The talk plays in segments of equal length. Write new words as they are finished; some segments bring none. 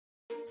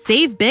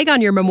Save big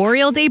on your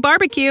Memorial Day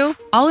barbecue,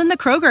 all in the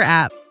Kroger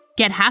app.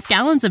 Get half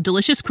gallons of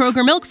delicious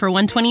Kroger milk for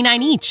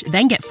 $1.29 each.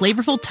 Then get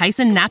flavorful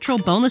Tyson natural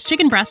boneless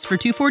chicken breasts for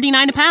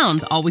 $2.49 a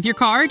pound, all with your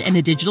card and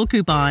a digital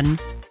coupon.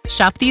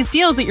 Shop these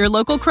deals at your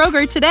local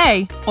Kroger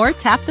today, or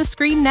tap the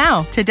screen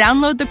now to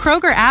download the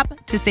Kroger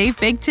app to save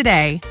big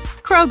today.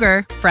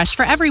 Kroger, fresh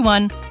for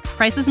everyone.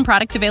 Prices and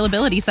product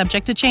availability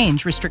subject to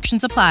change.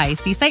 Restrictions apply.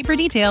 See site for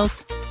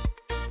details.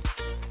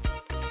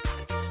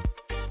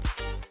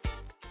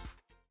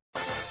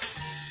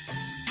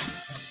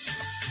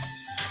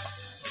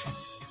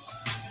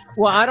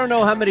 Well, I don't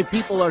know how many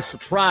people are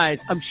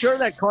surprised. I'm sure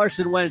that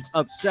Carson Wentz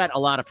upset a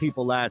lot of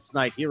people last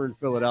night here in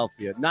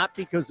Philadelphia, not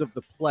because of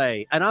the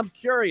play. And I'm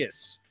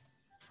curious.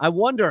 I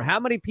wonder how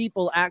many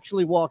people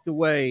actually walked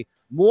away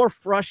more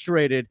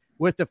frustrated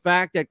with the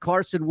fact that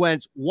Carson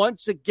Wentz,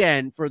 once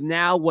again, for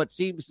now what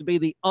seems to be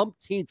the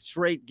umpteenth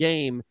straight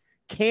game,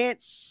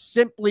 can't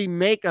simply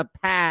make a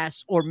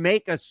pass or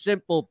make a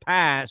simple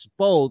pass,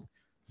 both,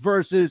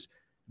 versus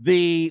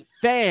the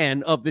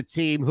fan of the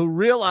team who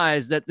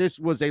realized that this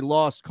was a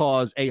lost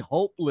cause, a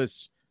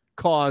hopeless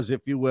cause,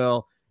 if you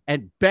will,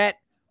 and bet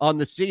on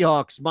the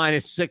Seahawks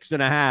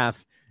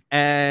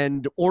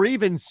 -6.5 or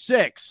even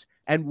 6,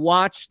 and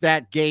watch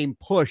that game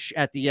push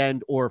at the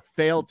end or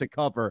fail to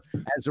cover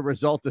as a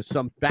result of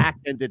some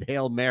back-ended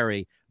Hail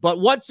Mary. But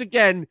once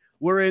again,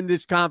 we're in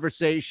this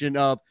conversation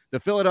of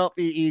the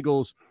Philadelphia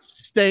Eagles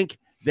stink.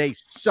 They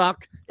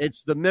suck.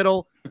 It's the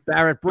middle.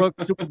 Barrett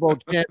Brooks, Super Bowl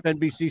champ,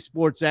 NBC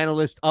sports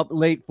analyst, up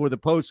late for the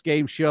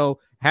post-game show.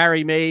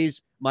 Harry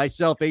Mays,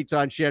 myself,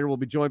 Eitan Shander will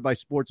be joined by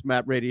Sports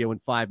Map Radio in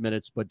 5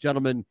 minutes. But,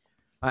 gentlemen,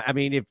 I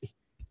mean,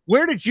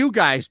 where did you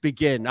guys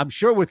begin? I'm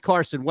sure with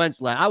Carson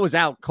Wentz. I was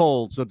out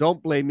cold, so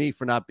don't blame me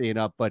for not being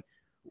up. But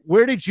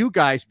where did you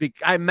guys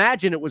begin? I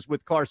imagine it was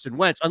with Carson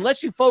Wentz,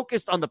 unless you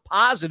focused on the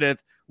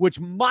positive, which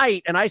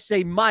might, and I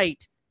say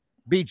might,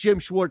 be Jim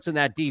Schwartz in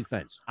that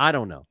defense. I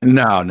don't know.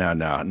 No.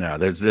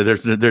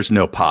 There's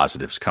no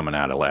positives coming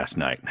out of last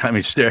night. I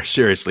mean,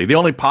 seriously, the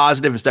only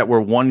positive is that we're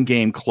one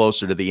game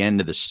closer to the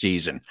end of the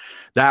season.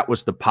 That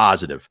was the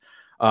positive.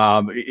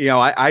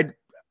 I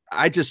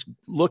just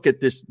look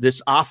at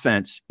this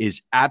offense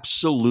is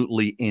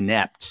absolutely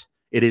inept.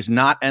 It is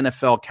not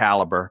NFL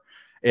caliber.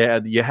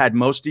 You had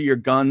most of your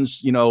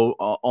guns,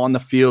 on the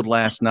field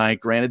last night.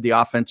 Granted, the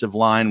offensive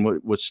line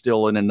was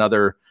still in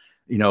another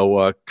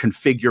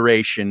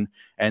configuration,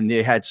 and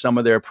they had some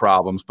of their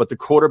problems. But the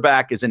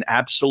quarterback is an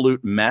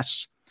absolute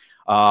mess.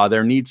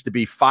 There needs to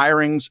be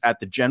firings at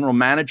the general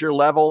manager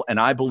level,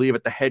 and I believe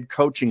at the head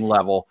coaching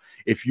level,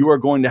 if you are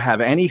going to have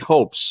any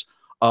hopes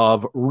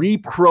of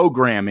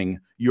reprogramming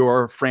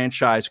your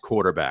franchise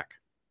quarterback.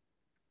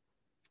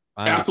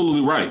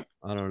 Absolutely right.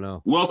 I don't know.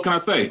 What else can I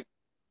say?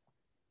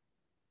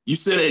 You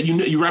said it.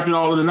 You wrapped it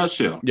all in a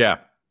nutshell. Yeah.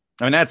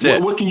 I mean, that's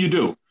it. What can you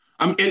do?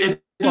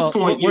 At this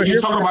point, you're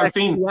talking about a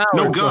team,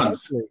 no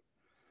guns. So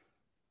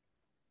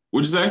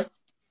What'd you say?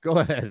 Go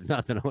ahead.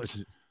 Nothing.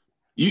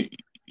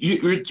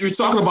 You're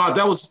talking about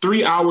that was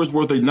 3 hours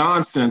worth of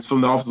nonsense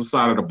from the offensive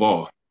side of the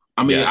ball.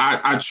 I mean,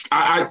 yeah.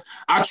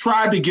 I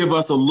tried to give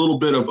us a little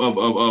bit of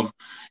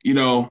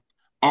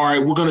all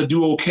right, we're going to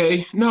do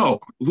okay. No,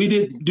 we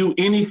didn't do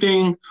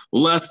anything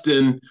less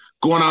than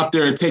going out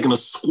there and taking a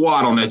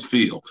squat on that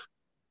field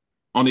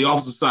on the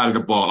offensive side of the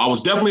ball. I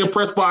was definitely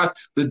impressed by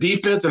the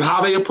defense and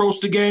how they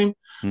approached the game.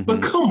 Mm-hmm.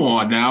 But come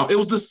on now. It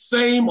was the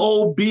same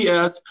old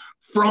BS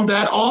from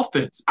that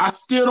offense. I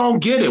still don't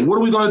get it. What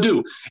are we going to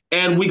do?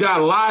 And we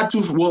got lied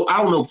to. Well, I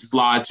don't know if it's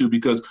lied to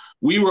because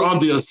we were on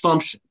the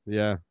assumption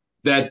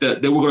that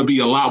there were going to be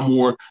a lot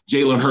more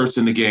Jalen Hurts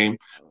in the game.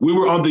 We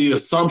were on the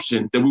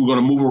assumption that we were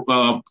going to move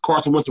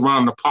Carson Wentz around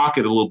in the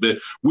pocket a little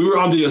bit. We were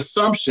on the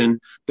assumption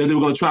that they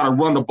were going to try to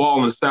run the ball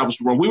and establish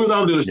a run. We were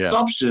on the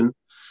assumption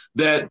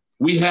that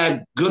we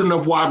had good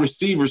enough wide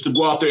receivers to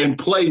go out there and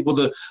play with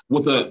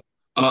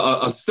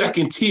a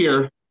second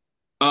tier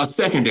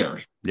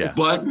secondary. Yeah,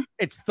 but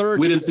it's third.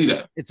 We didn't see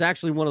that. It's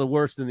actually one of the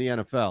worst in the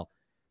NFL.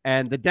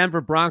 And the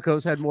Denver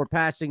Broncos had more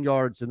passing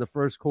yards in the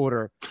first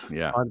quarter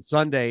on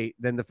Sunday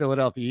than the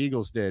Philadelphia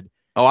Eagles did.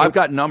 Oh, I've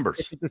got numbers.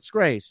 It's a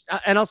disgrace.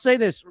 And I'll say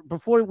this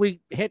before we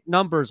hit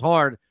numbers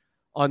hard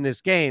on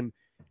this game.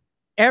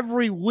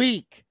 Every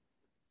week,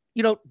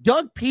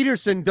 Doug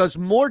Peterson does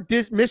more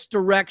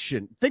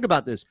misdirection. Think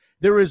about this.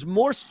 There is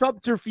more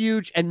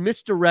subterfuge and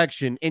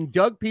misdirection in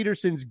Doug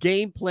Peterson's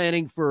game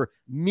planning for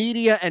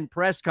media and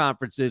press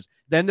conferences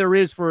than there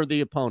is for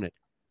the opponent.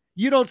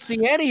 You don't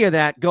see any of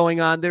that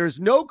going on. There's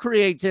no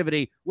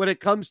creativity when it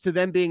comes to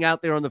them being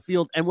out there on the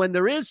field. And when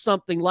there is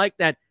something like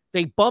that,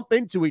 they bump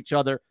into each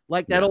other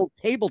like that old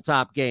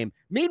tabletop game.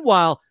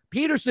 Meanwhile,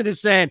 Peterson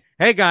is saying,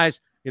 hey, guys,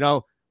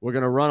 we're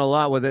going to run a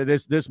lot with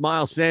this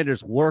Miles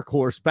Sanders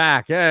workhorse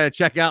back.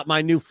 Check out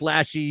my new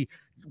flashy,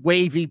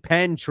 wavy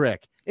pen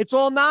trick. It's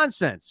all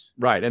nonsense.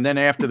 Right. And then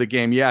after the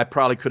game, I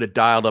probably could have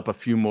dialed up a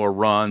few more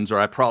runs, or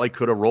I probably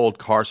could have rolled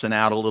Carson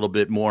out a little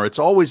bit more. It's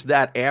always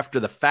that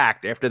after the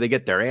fact, after they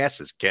get their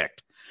asses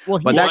kicked. Well,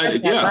 he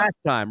said that last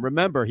time.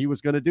 Remember, he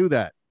was going to do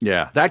that.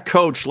 Yeah, that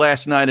coach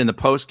last night in the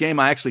post game,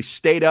 I actually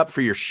stayed up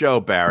for your show,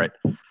 Barrett.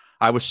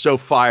 I was so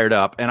fired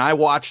up, and I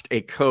watched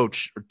a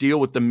coach deal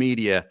with the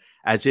media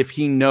as if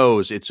he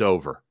knows it's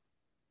over.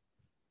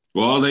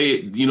 Well,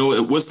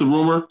 what's the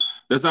rumor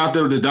that's out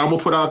there that Damo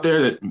put out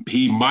there that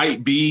he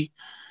might be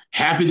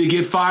happy to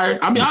get fired?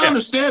 I mean, I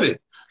understand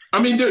it.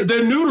 I mean, they're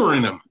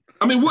neutering him.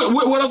 I mean,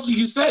 what else do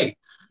you say?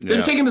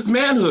 They're taking his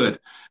manhood,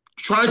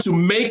 trying to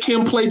make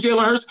him play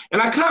Jalen Hurts.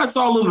 And I kind of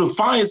saw a little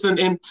defiance in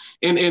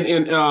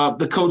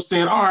the coach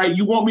saying, all right,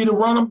 you want me to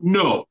run him?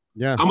 No.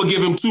 Yeah. I'm going to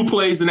give him 2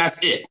 plays, and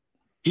that's it.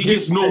 He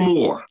gets no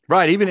more.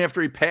 Right. Even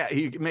after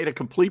he made a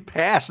complete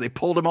pass, they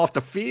pulled him off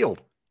the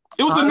field.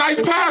 It was a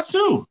nice pass,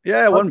 too.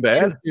 Yeah, it wasn't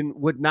bad.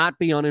 Would not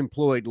be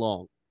unemployed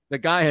long. The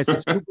guy has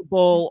a Super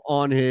Bowl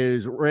on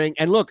his ring.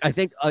 And look, I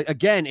think,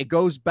 again, it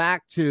goes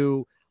back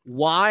to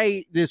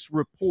why this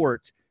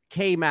report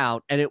came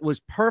out, and it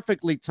was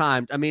perfectly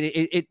timed. I mean,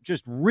 it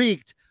just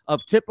reeked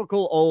of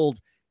typical old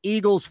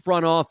Eagles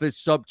front office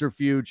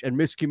subterfuge and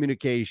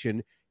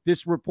miscommunication.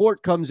 This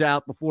report comes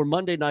out before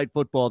Monday Night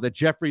Football that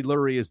Jeffrey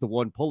Lurie is the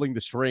one pulling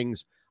the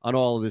strings on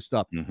all of this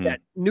stuff. Mm-hmm.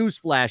 That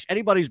newsflash,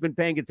 anybody who's been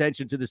paying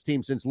attention to this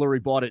team since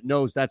Lurie bought it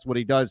knows that's what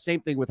he does.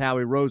 Same thing with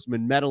Howie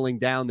Roseman meddling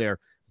down there.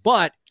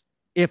 But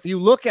if you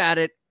look at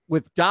it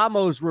with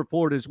Damo's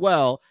report as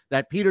well,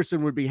 that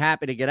Peterson would be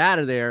happy to get out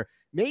of there,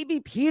 maybe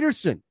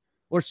Peterson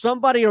or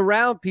somebody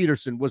around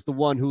Peterson was the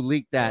one who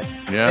leaked that.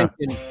 Yeah.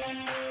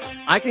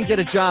 I can get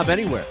a job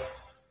anywhere.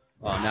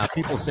 Oh, now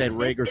people saying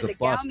Rager's a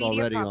bust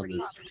already on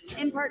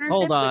this.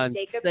 Hold on.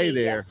 Stay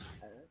there.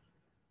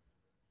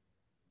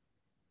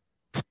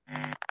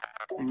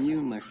 And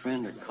you, my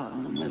friend, are caught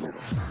in the middle.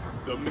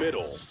 The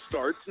Middle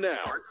starts now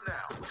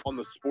on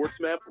the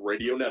SportsMap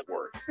Radio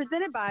Network.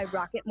 Presented by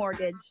Rocket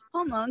Mortgage.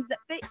 Home loans that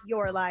fit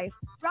your life.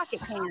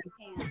 Rocket can.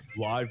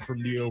 Live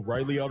from the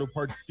O'Reilly Auto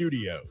Parts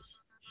Studios.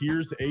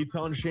 Here's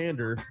Eitan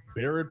Shander,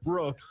 Barrett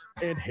Brooks,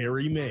 and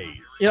Harry Mays.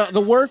 You know,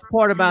 the worst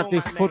part about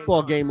this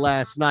football game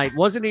last night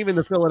wasn't even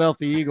the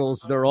Philadelphia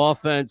Eagles, their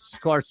offense,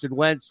 Carson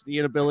Wentz, the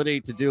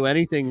inability to do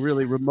anything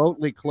really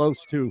remotely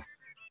close to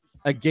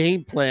a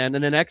game plan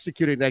and then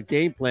executing that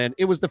game plan.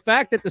 It was the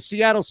fact that the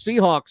Seattle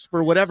Seahawks,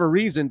 for whatever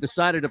reason,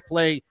 decided to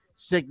play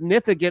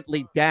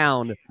significantly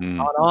down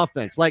on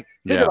offense. Like,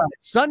 think about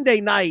it. Sunday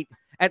night,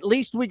 at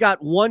least we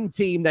got one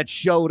team that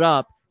showed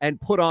up and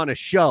put on a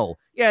show.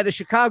 Yeah, the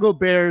Chicago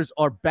Bears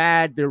are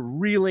bad. They're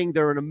reeling.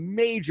 They're in a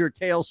major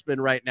tailspin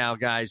right now,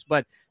 guys.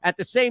 But at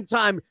the same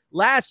time,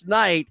 last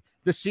night,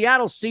 the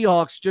Seattle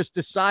Seahawks just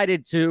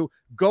decided to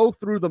go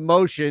through the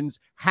motions,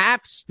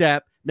 half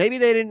step. Maybe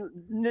they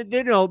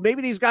didn't,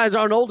 maybe these guys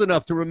aren't old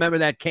enough to remember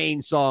that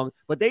Kane song,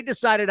 but they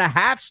decided a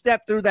half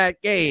step through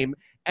that game,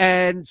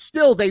 and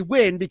still they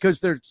win because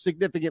they're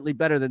significantly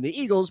better than the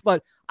Eagles.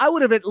 But I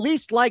would have at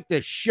least liked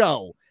a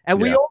show. And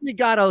we only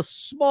got a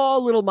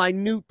small little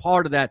minute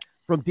part of that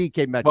from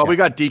DK Metcalf. Well, we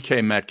got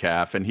DK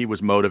Metcalf, and he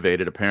was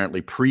motivated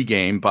apparently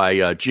pregame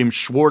by Jim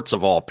Schwartz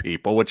of all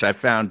people, which I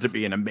found to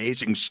be an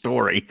amazing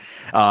story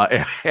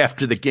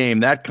after the game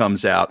that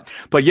comes out.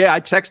 But yeah,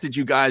 I texted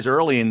you guys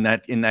early in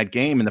that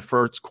game in the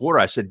first quarter.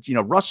 I said,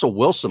 Russell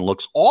Wilson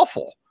looks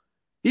awful.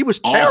 He was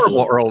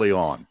terrible early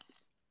on.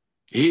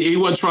 He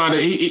wasn't trying to.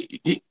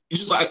 He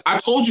just like I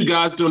told you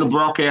guys during the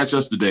broadcast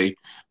yesterday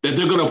that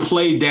they're going to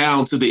play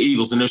down to the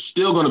Eagles and they're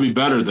still going to be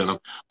better than them.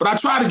 But I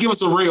try to give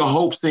us a ray of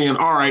hope, saying,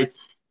 all right,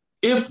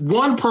 if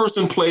one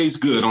person plays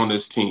good on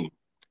this team,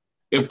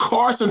 if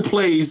Carson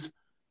plays,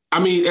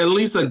 at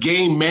least a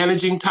game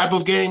managing type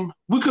of game,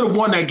 we could have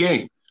won that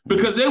game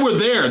because they were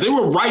there. They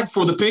were ripe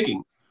for the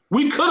picking.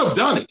 We could have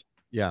done it.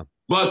 Yeah.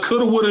 But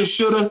coulda, woulda,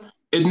 shoulda.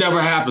 It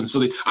never happens.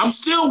 So I'm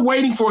still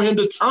waiting for him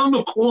to turn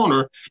the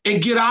corner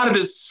and get out of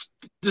this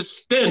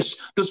stench,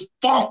 this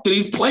funk that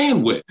he's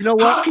playing with. You know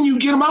what? How can you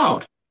get him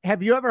out?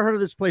 Have you ever heard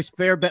of this place,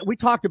 Fairbanks? We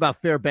talked about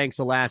Fairbanks,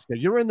 Alaska.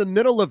 You're in the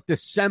middle of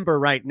December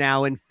right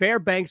now in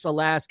Fairbanks,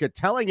 Alaska,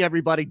 telling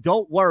everybody,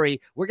 don't worry,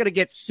 we're going to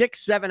get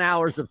 6-7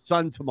 hours of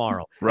sun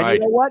tomorrow. Right.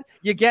 And you know what?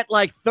 You get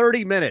like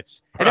 30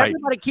 minutes. And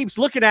everybody keeps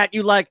looking at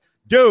you like,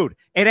 dude,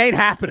 it ain't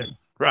happening.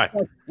 Right.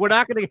 We're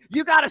not going to –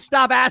 you got to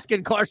stop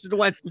asking Carson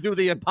Wentz to do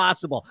the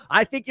impossible.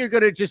 I think you're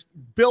going to just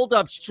build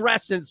up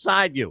stress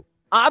inside you.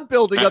 I'm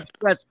building up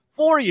stress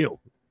for you.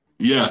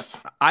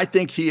 Yes. I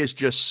think he is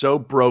just so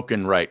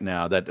broken right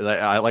now that,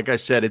 like I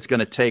said, it's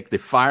going to take the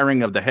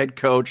firing of the head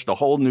coach, the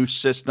whole new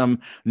system,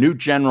 new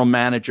general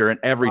manager, and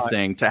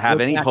everything to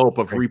have any hope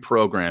of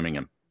reprogramming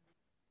him.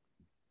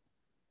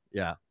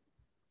 Yeah.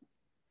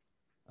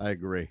 I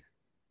agree.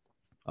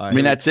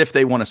 That's if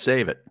they want to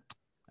save it.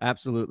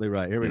 Absolutely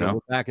right. Here we go. We're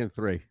back in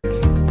 3.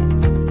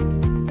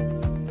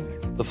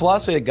 The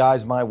philosophy that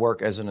guides my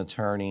work as an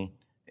attorney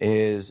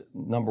is,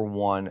 number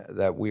one,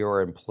 that we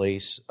are in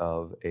place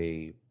of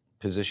a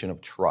position of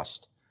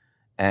trust.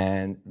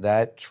 And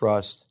that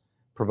trust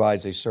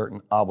provides a certain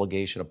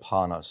obligation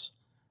upon us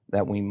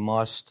that we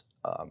must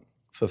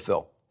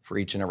fulfill for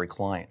each and every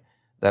client.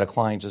 That a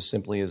client just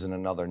simply isn't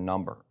another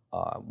number.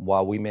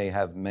 While we may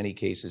have many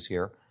cases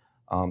here,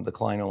 the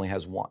client only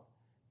has one.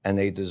 and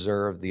they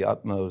deserve the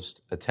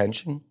utmost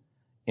attention,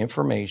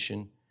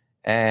 information,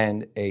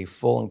 and a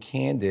full and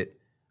candid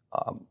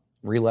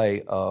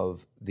relay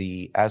of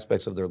the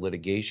aspects of their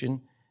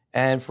litigation,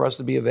 and for us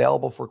to be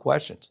available for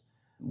questions.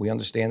 We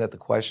understand that the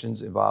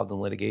questions involved in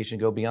litigation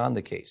go beyond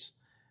the case.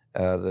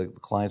 The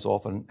clients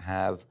often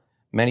have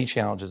many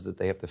challenges that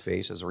they have to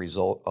face as a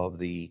result of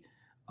the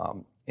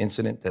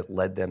incident that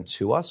led them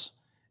to us,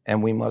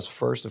 and we must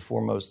first and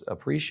foremost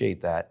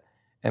appreciate that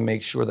and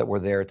make sure that we're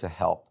there to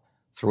help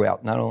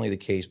throughout not only the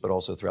case but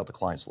also throughout the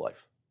client's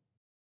life.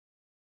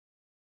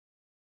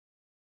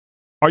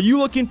 Are you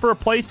looking for a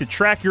place to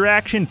track your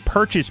action,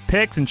 purchase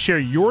picks, and share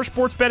your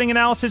sports betting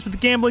analysis with the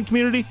gambling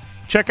community?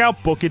 Check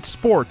out Book It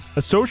Sports,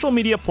 a social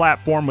media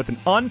platform with an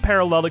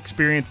unparalleled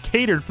experience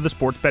catered for the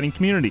sports betting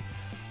community.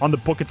 On the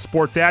Book It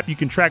Sports app, you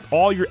can track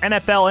all your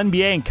NFL,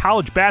 NBA, and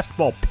college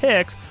basketball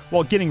picks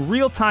while getting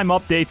real-time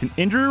updates and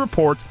injury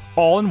reports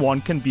all in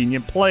one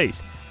convenient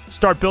place.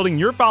 Start building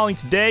your following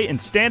today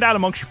and stand out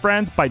amongst your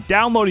friends by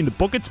downloading the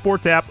Book It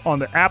Sports app on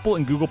the Apple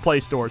and Google Play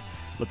stores.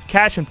 Let's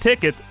cash some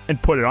tickets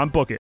and put it on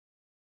Book It.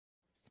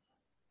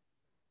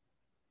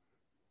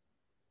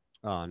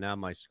 Oh, now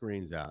my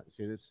screen's out.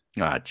 See this?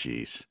 Ah,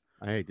 jeez.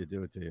 I hate to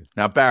do it to you.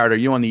 Now, Barrett, are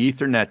you on the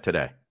Ethernet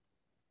today?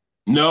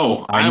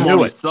 No, I'm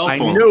on a cell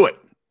phone. I knew it.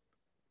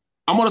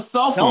 I'm on a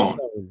cell phone.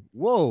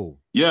 Whoa.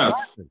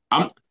 Yes.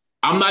 I'm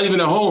not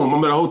even at home.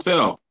 I'm at a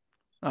hotel.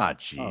 Ah,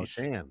 jeez. Oh,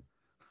 damn.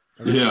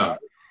 Yeah.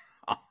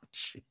 Oh,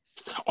 jeez.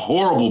 It's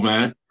horrible,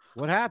 man.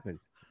 What happened?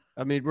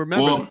 I mean,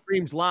 remember, the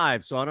stream's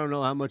live, so I don't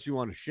know how much you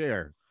want to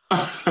share.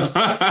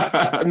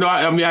 No,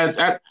 I'm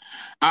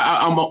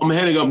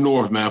heading up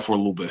north, man, for a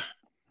little bit.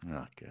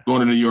 Okay.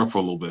 Going to New York for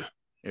a little bit.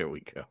 Here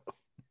we go.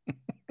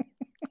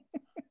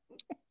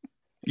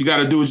 You got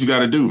to do what you got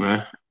to do,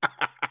 man.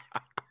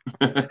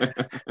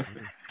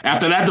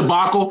 After that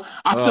debacle,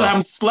 I still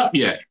haven't slept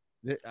yet.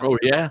 Oh,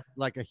 yeah?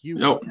 Like a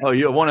huge. Oh,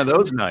 you're one of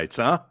those nights,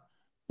 huh?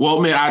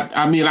 Well, man,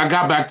 I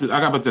got back to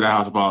the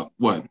house about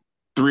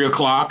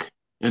 3:00,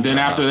 and then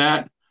after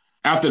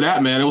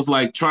that, man, it was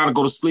like trying to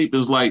go to sleep. It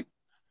was like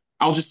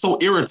I was just so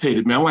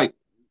irritated, man. I'm like,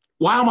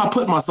 why am I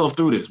putting myself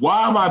through this?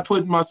 Why am I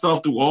putting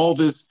myself through all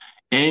this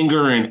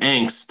anger and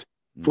angst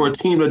for a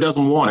team that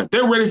doesn't want it?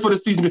 They're ready for the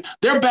season.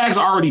 Their bags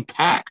are already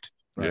packed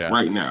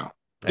right now.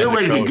 They're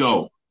ready to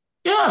go.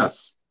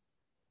 Yes,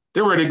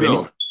 they're ready to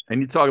go. And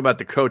you talk about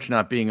the coach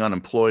not being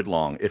unemployed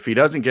long. If he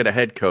doesn't get a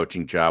head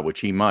coaching job, which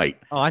he might,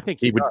 I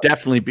think he would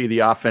definitely be the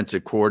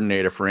offensive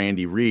coordinator for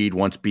Andy Reid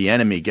once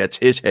Bieniemy gets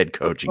his head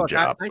coaching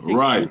job.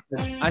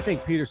 I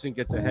think Peterson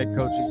gets a head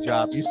coaching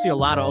job. You see a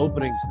lot of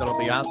openings that'll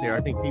be out there.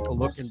 I think people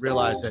look and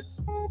realize that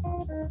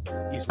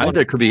I think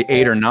there could be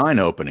 8 or 9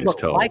 openings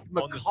total. Mike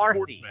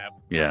McCarthy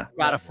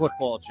got a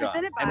football job.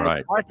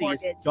 Right. McCarthy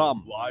is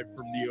dumb. Live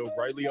from the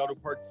O'Reilly Auto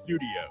Parts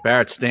studio.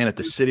 Barrett's staying at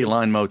the City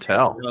Line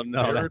Motel.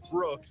 No, Barrett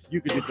Brooks.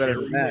 You could do better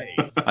than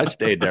that. I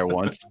stayed there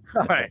once.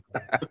 All right.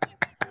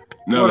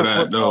 No,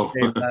 no.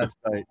 Last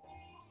night.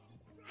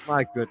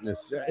 My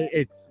goodness.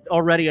 It's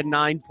already a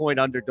 9-point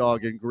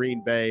underdog in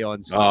Green Bay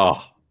on Sunday.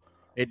 Oh.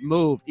 It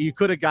moved. You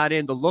could have got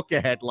in the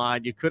look-ahead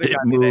line. You could have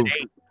got in at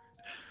 8.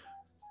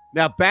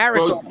 Now,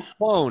 Barrett's on the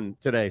phone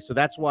today, so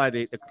that's why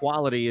the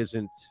quality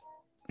isn't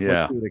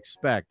what you would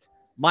expect.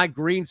 My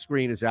green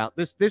screen is out.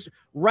 This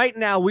right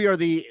now, we are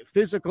the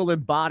physical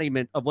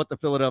embodiment of what the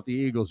Philadelphia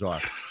Eagles are.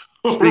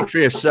 Speak for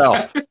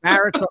yourself.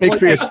 Speak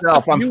for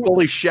yourself. I'm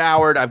fully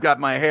showered. I've got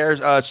my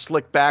hair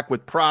slicked back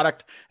with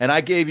product, and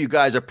I gave you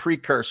guys a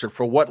precursor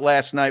for what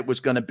last night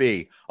was going to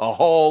be. A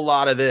whole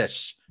lot of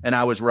this, and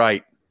I was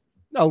right.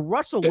 No,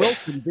 Russell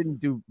Wilson didn't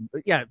do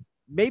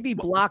 – maybe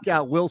block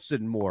out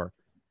Wilson more.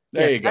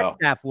 There you go.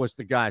 Metcalf was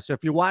the guy. So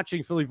if you're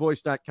watching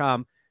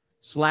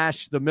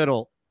phillyvoice.com/the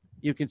middle,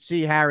 you can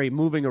see Harry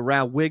moving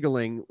around,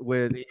 wiggling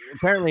with –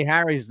 apparently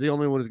Harry's the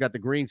only one who's got the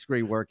green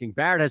screen working.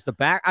 Barrett has the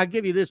back – I'll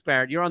give you this,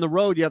 Barrett. You're on the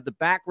road. You have the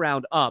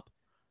background up.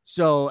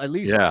 So at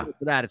least for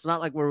that. It's not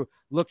like we're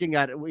looking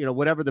at,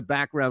 whatever the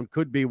background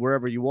could be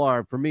wherever you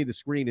are. For me, the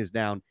screen is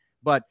down.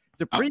 But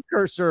the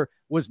precursor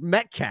was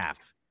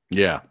Metcalf.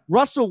 Yeah.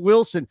 Russell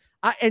Wilson.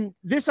 And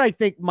this, I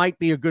think, might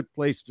be a good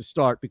place to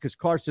start because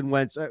Carson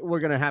Wentz, we're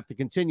going to have to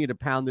continue to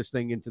pound this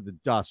thing into the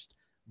dust.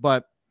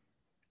 But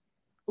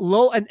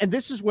and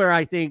this is where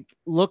I think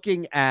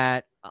looking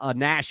at a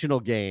national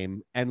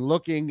game and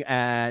looking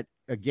at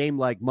a game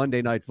like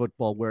Monday Night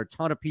Football where a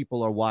ton of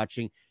people are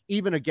watching,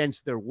 even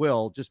against their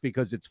will, just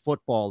because it's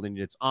football and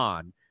it's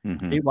on.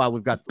 Mm-hmm. Meanwhile,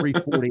 we've got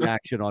 3:40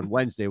 action on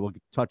Wednesday. We'll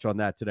touch on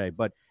that today.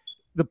 But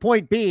the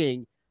point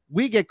being,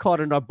 we get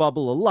caught in our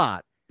bubble a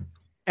lot.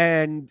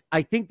 And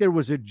I think there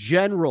was a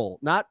general,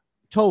 not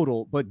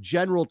total, but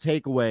general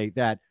takeaway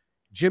that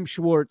Jim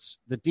Schwartz,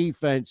 the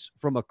defense,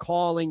 from a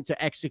calling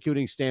to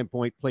executing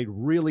standpoint, played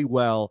really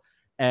well.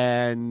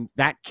 And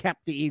that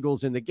kept the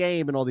Eagles in the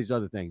game and all these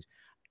other things.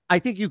 I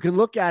think you can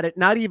look at it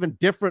not even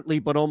differently,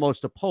 but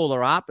almost a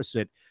polar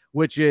opposite,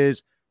 which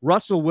is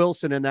Russell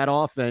Wilson in that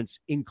offense,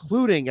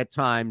 including at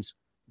times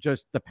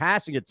just the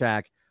passing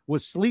attack,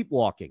 was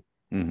sleepwalking.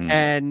 Mm-hmm.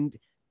 And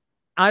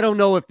I don't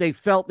know if they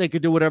felt they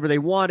could do whatever they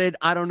wanted.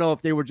 I don't know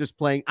if they were just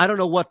playing. I don't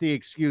know what the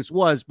excuse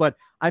was, but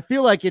I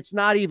feel like it's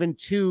not even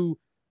two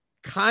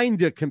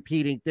kind of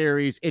competing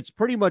theories. It's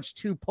pretty much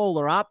two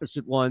polar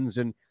opposite ones.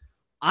 And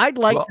I'd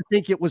like to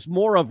think it was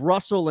more of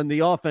Russell and the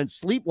offense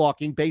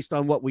sleepwalking based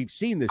on what we've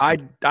seen this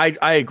year.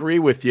 I agree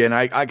with you. And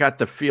I got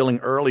the feeling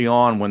early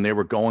on when they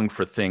were going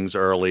for things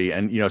early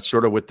and,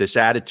 sort of with this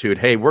attitude,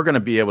 hey, we're going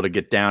to be able to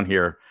get down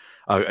here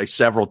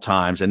several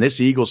times. And this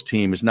Eagles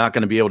team is not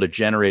going to be able to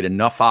generate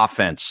enough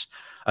offense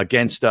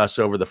against us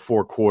over the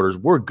 4 quarters.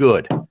 We're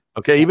good.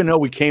 Okay. Even though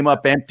we came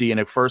up empty in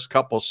the first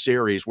couple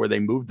series where they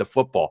moved the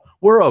football,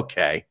 we're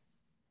okay.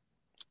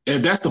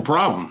 And that's the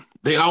problem.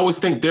 They always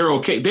think they're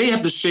okay. They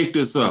have to shake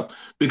this up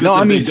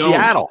because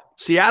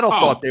Seattle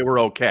thought they were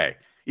okay,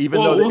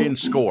 even though they didn't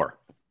score.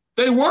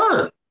 They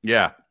were.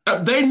 Yeah.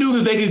 They knew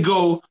that they could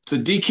go to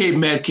DK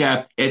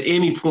Metcalf at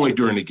any point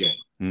during the game.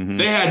 Mm-hmm.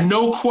 They had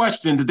no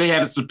question that they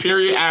had a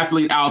superior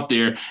athlete out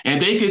there, and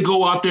they could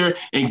go out there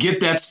and get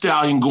that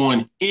stallion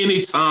going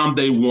anytime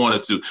they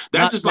wanted to.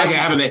 That's just like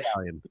having that.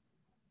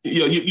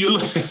 You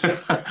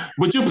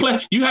but you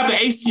have the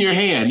ace in your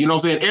hand. You know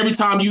what I'm saying? Every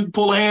time you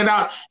pull a hand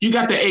out, you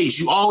got the ace.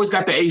 You always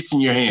got the ace in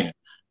your hand.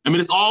 I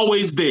mean, it's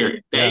always there.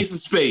 The ace of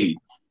spade.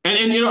 And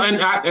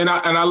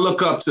I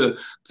look up to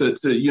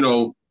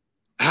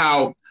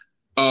how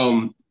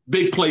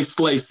Big Play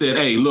Slay said,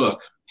 hey, look,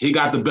 he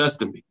got the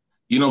best of me.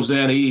 You know what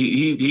I'm saying?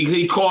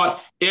 He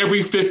caught every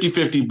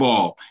 50-50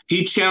 ball.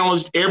 He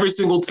challenged every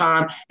single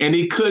time, and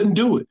he couldn't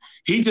do it.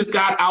 He just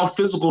got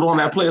out-physicaled on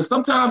that play. And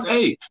sometimes,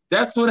 hey,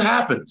 that's what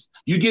happens.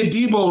 You get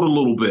deboed a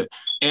little bit.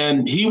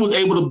 And he was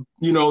able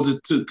to,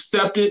 to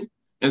accept it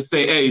and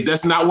say, hey,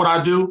 that's not what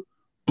I do,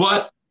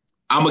 but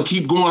I'm going to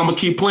keep going. I'm going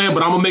to keep playing,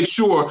 but I'm going to make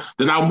sure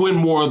that I win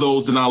more of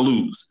those than I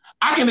lose.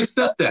 I can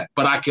accept that,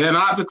 but I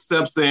cannot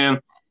accept saying,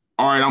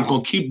 all right, I'm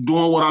going to keep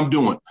doing what I'm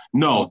doing.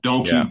 No,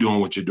 don't keep doing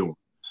what you're doing.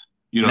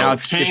 Now,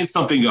 change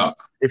something up.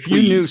 If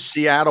you knew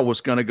Seattle was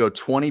going to go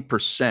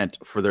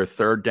 20% for their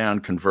third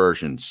down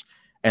conversions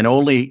and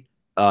only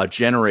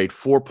generate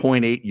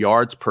 4.8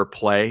 yards per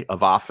play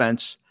of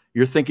offense,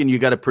 you're thinking you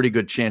got a pretty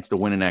good chance to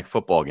win in that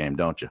football game,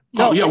 don't you?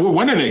 Oh, yeah, we're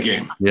winning that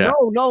game. Yeah.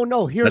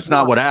 No. That's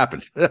not what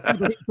happened.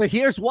 but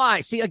here's why.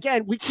 See,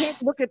 again, we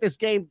can't look at this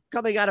game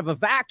coming out of a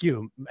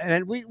vacuum.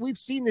 And we've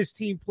seen this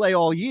team play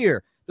all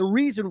year. The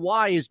reason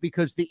why is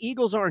because the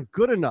Eagles aren't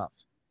good enough.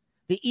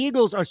 The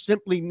Eagles are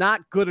simply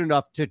not good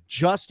enough to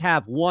just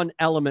have one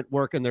element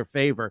work in their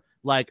favor,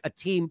 like a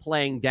team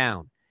playing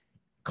down.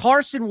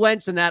 Carson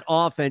Wentz in that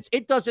offense,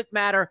 it doesn't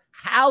matter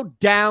how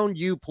down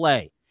you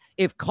play.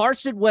 If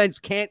Carson Wentz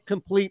can't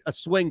complete a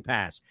swing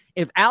pass,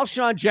 if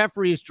Alshon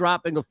Jeffrey is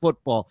dropping a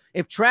football,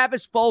 if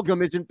Travis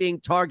Fulgham isn't being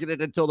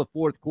targeted until the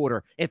 4th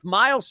quarter, if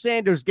Miles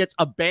Sanders gets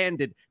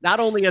abandoned, not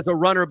only as a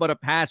runner but a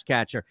pass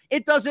catcher,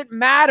 it doesn't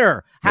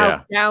matter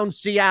how down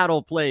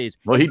Seattle plays.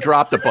 Well, he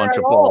dropped a bunch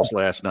of balls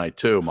last night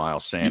too,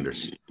 Miles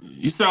Sanders.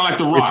 You sound like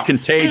The Rock. It's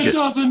contagious. It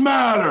doesn't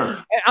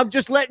matter. I'm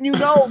just letting you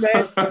know,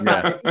 man.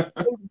 It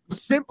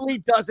simply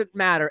doesn't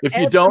matter. If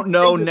you don't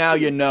know, now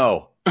you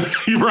know.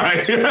 You're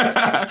right.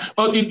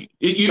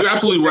 You're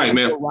absolutely right,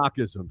 man.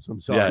 Rockisms.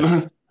 I'm sorry.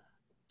 Yes.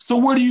 So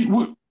where do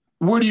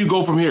you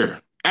go from here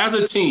as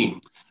a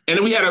team? And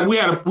we had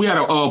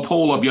a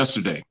poll up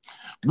yesterday.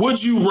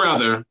 Would you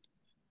rather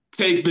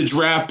take the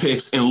draft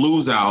picks and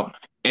lose out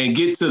and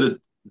get to the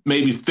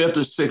maybe 5th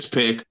or 6th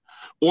pick,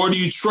 or do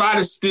you try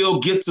to still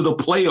get to the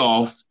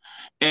playoffs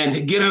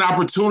and get an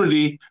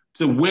opportunity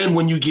to win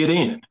when you get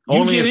in?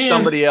 Only if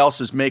somebody else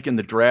is making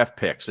the draft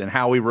picks, and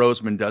Howie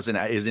Roseman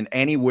isn't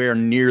anywhere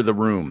near the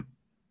room.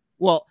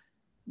 Well,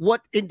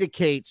 what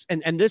indicates,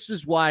 and this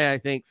is why I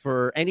think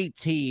for any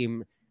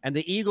team, and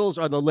the Eagles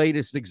are the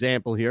latest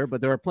example here, but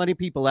there are plenty of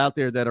people out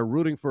there that are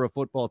rooting for a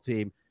football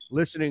team,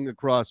 listening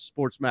across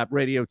SportsMap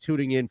Radio,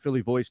 tuning in,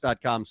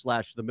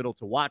 phillyvoice.com/themiddle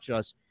to watch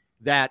us,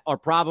 that are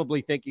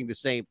probably thinking the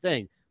same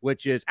thing,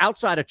 which is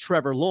outside of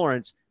Trevor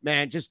Lawrence,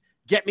 man, just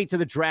get me to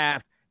the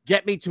draft,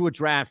 get me to a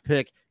draft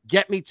pick,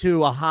 get me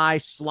to a high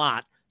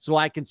slot so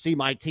I can see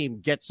my team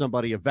get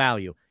somebody of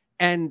value.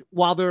 And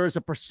while there is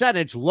a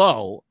percentage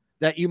low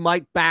that you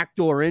might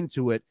backdoor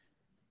into it,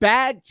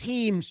 bad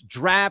teams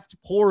draft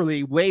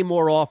poorly way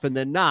more often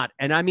than not.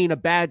 And I mean a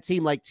bad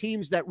team, like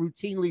teams that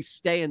routinely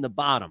stay in the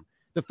bottom.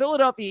 The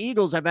Philadelphia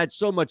Eagles have had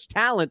so much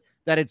talent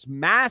that it's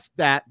masked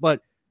that.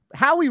 But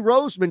Howie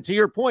Roseman, to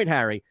your point,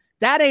 Harry,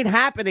 that ain't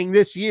happening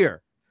this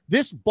year.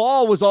 This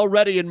ball was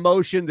already in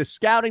motion. The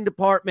scouting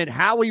department,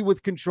 Howie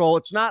with control.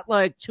 It's not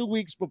like 2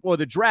 weeks before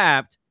the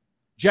draft,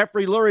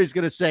 Jeffrey Lurie is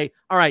going to say,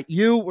 all right,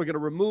 we're going to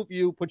remove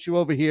you, put you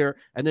over here,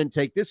 and then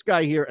take this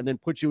guy here and then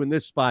put you in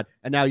this spot,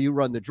 and now you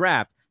run the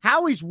draft.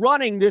 Howie's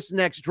running this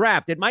next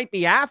draft. It might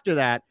be after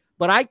that,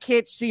 but I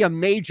can't see a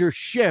major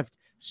shift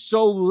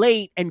so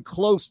late and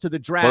close to the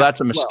draft. Well, that's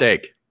a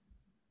mistake.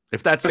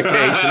 If that's the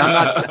case, and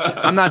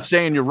I'm not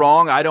saying you're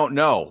wrong. I don't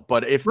know.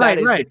 But if that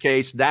is the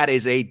case, that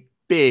is a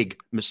big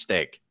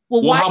mistake.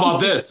 Well, how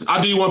about this?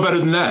 I'll do you one better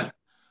than that.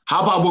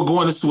 How about we're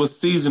going into a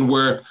season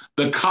where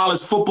the college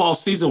football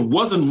season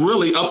wasn't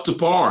really up to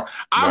par?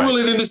 I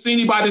really didn't see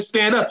anybody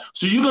stand up.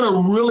 So you're going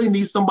to really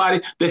need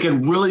somebody that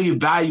can really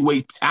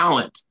evaluate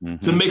talent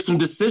to make some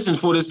decisions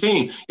for this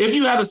team. If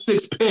you had a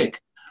 6th pick,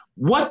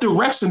 what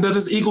direction does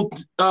this Eagle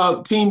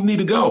team need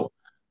to go?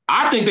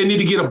 I think they need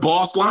to get a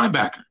boss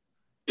linebacker.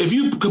 If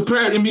you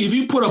if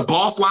you put a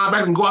boss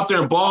linebacker and go out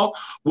there and ball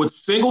with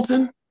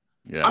Singleton,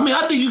 I mean,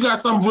 I think you got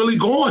something really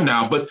going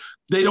now, but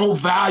they don't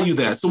value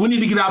that. So we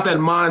need to get out that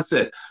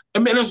mindset. I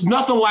mean, there's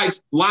nothing like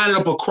lining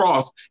up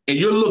across and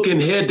you're looking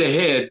head to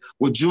head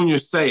with Junior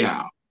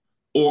Seau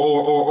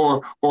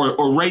or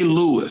Ray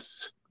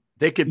Lewis.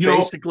 They could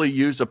basically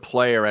use a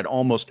player at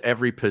almost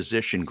every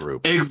position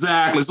group.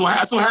 Exactly. So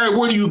Harry,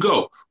 where do you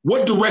go?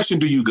 What direction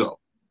do you go?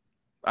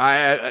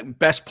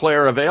 Best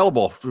player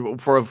available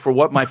for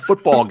what my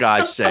football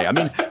guys say. I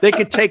mean, they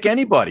could take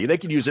anybody. They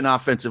could use an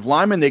offensive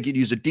lineman. They could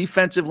use a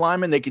defensive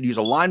lineman. They could use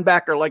a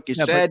linebacker, like you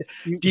said,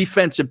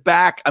 defensive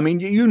back. I mean,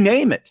 you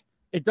name it.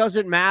 It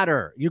doesn't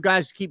matter. You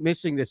guys keep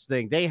missing this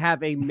thing. They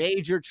have a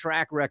major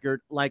track record,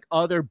 like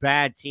other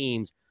bad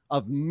teams,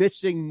 of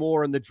missing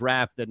more in the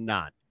draft than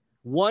not.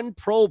 One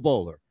Pro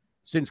Bowler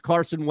since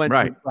Carson Wentz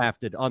was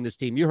drafted on this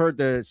team. You heard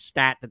the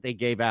stat that they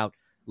gave out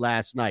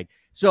last night.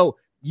 So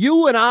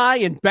you and I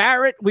and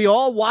Barrett, we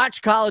all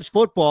watch college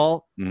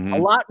football a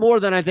lot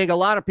more than I think a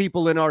lot of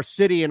people in our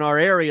city, in our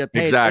area,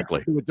 pay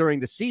attention to it during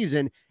the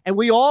season. And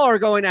we all are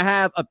going to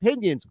have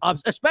opinions,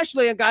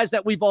 especially on guys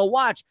that we've all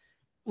watched,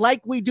 like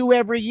we do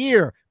every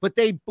year, but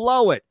they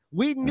blow it.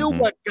 We knew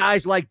what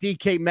guys like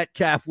DK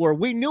Metcalf were.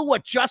 We knew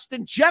what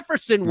Justin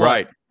Jefferson was.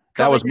 Right.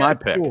 That was my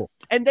pick.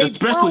 And they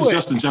especially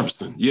Justin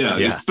Jefferson. Yeah,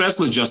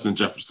 especially Justin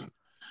Jefferson.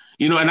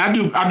 You know, and I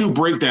do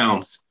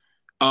breakdowns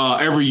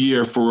every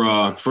year for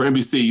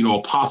NBC, you know,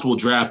 a possible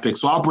draft pick.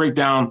 So I'll break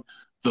down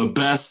the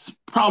best,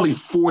 probably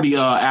 40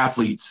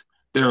 athletes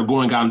that are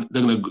going on,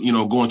 they're going to, you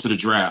know, go into the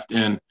draft.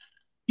 And,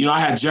 you know, I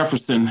had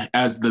Jefferson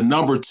as the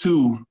number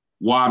 2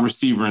 wide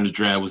receiver in the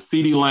draft with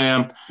CeeDee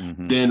Lamb,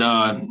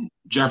 then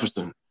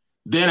Jefferson.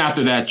 Then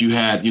after that, you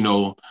had, you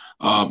know,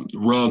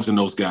 Ruggs and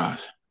those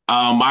guys.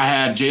 I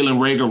had Jalen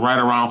Reagor right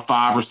around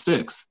 5 or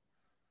 6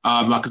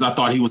 because I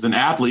thought he was an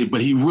athlete,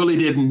 but he really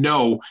didn't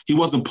know. He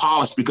wasn't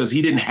polished because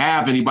he didn't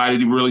have anybody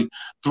to really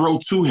throw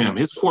to him.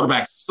 His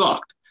quarterback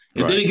sucked.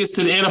 And then he gets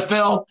to the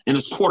NFL, and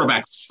his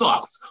quarterback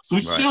sucks. So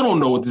we still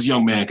don't know what this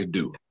young man could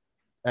do.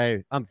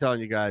 Hey, I'm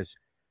telling you guys,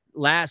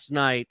 last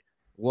night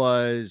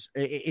was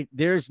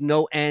there's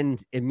no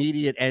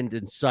immediate end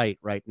in sight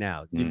right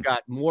now. You've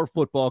got more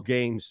football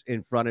games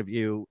in front of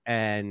you,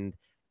 and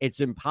it's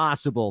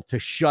impossible to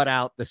shut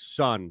out the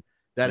sun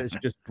that is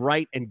just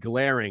bright and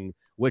glaring,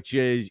 which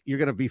is you're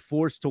going to be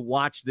forced to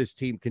watch this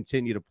team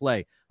continue to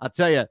play. I'll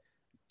tell you,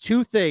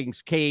 2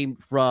 things came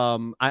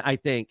from, I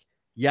think,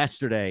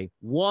 yesterday.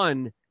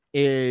 One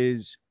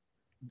is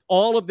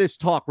all of this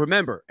talk.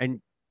 Remember,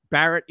 and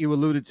Barrett, you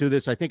alluded to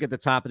this, I think, at the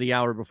top of the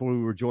hour before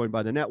we were joined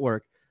by the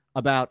network,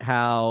 about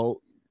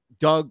how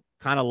Doug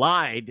kind of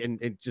lied, and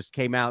it just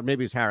came out.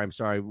 Maybe it's Harry. I'm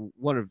sorry.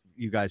 One of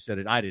you guys said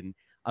it. I didn't.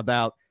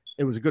 About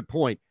it was a good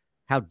point.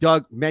 How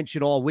Doug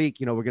mentioned all week,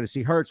 you know, we're going to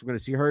see Hurts. We're going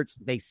to see Hurts.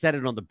 They said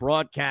it on the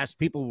broadcast.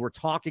 People were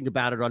talking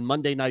about it on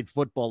Monday Night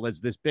Football as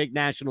this big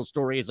national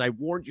story, as I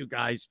warned you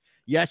guys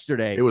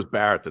yesterday. It was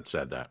Barrett that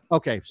said that.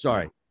 Okay,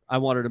 sorry. I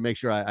wanted to make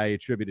sure I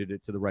attributed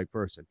it to the right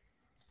person.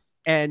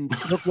 And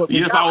look what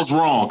yes, I was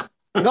wrong.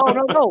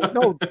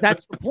 No.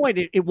 That's the point.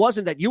 It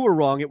wasn't that you were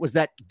wrong. It was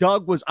that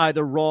Doug was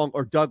either wrong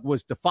or Doug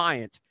was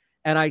defiant.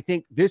 And I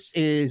think this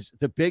is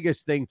the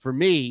biggest thing for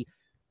me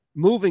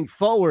moving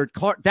forward.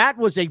 That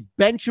was a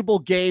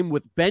benchable game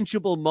with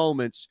benchable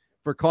moments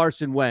for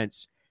Carson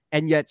Wentz.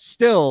 And yet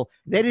still,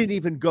 they didn't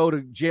even go to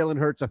Jalen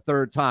Hurts a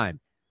 3rd time.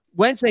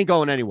 Wentz ain't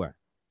going anywhere.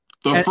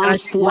 The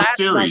first 4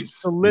 series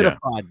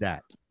solidified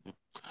that.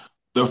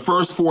 The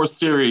first 4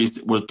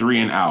 series were 3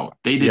 and out.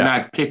 They did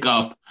not pick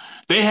up.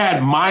 They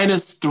had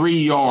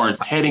 -3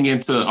 yards heading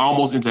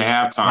almost into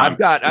halftime. I've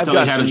got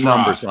some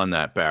numbers on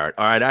that, Barrett.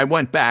 All right, I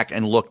went back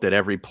and looked at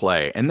every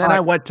play, and then I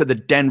went to the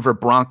Denver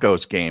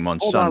Broncos game on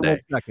Sunday. Hold on 1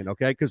 second,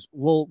 okay? Because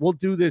we'll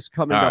do this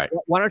coming up. Right.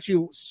 Why don't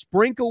you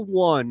sprinkle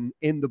one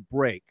in the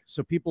break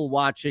so people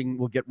watching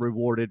will get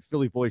rewarded?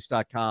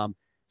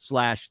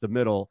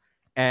 PhillyVoice.com/themiddle.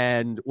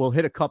 And we'll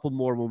hit a couple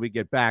more when we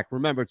get back.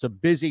 Remember, it's a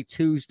busy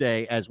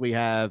Tuesday as we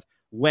have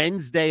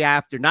Wednesday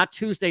after, not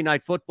Tuesday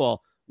night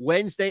football,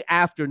 Wednesday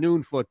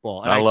afternoon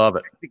football. And I love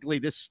it. Technically,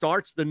 this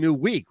starts the new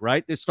week,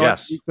 right? This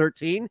starts week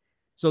 13.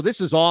 So this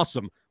is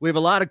awesome. We have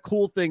a lot of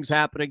cool things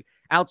happening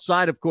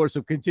outside, of course,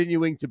 of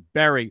continuing to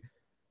bury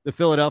the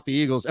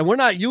Philadelphia Eagles. And we're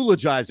not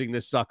eulogizing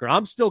this sucker.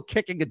 I'm still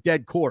kicking a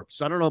dead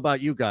corpse. I don't know about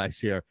you guys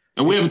here.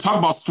 And we haven't talked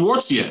about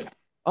Schwartz yet.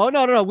 Oh,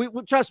 no. We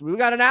trust me. We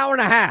got an hour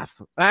and a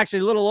half. Actually,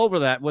 a little over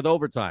that with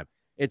overtime.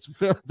 It's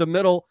the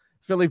middle,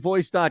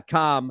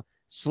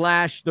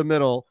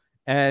 PhillyVoice.com/themiddle,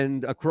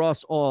 and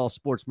across all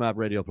SportsMap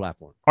radio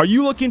platforms. Are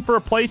you looking for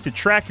a place to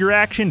track your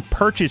action,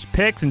 purchase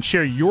picks, and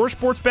share your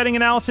sports betting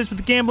analysis with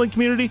the gambling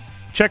community?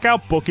 check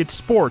out Book It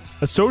Sports,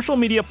 a social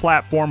media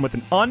platform with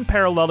an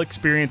unparalleled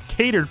experience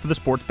catered for the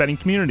sports betting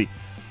community.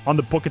 On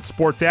the Book It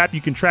Sports app,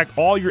 you can track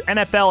all your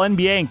NFL,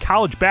 NBA, and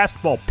college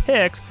basketball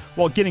picks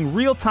while getting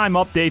real-time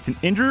updates and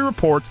injury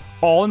reports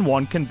all in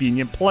one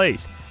convenient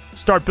place.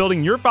 Start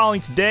building your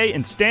following today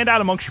and stand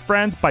out amongst your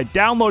friends by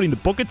downloading the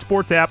Book It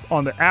Sports app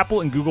on the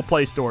Apple and Google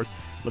Play stores.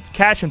 Let's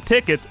cash some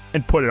tickets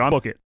and put it on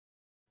Book It.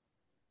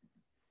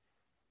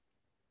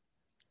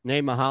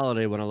 Name a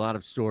holiday when a lot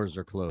of stores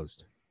are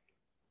closed.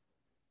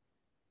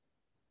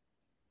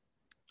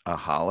 A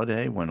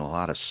holiday when a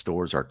lot of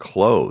stores are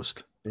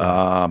closed.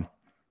 Yeah.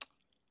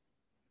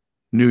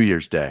 New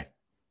Year's Day.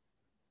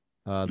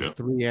 The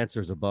three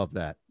answers above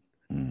that.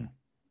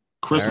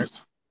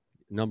 Christmas.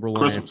 Number one.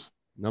 Christmas.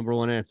 Number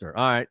one answer.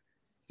 All right.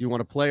 Do you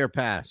want to play or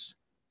pass?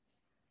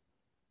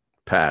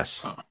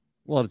 Pass.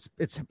 Well,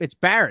 it's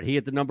Barrett. He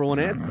had the number one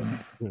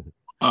answer.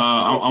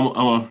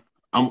 I'm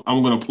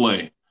gonna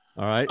play.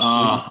 All right.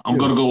 I'm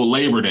gonna go with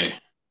Labor Day.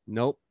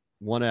 Nope.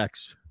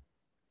 1X.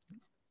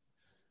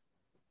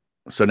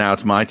 So now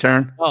it's my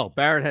turn. Oh,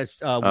 Barrett has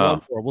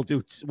one more.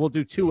 We'll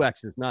do 2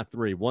 X's, not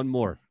 3. One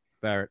more,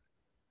 Barrett.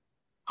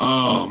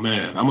 Oh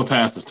man, I'm gonna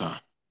pass this time.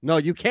 No,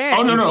 you can't.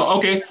 Oh no.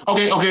 Okay.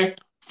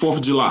 4th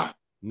of July.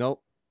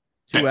 Nope.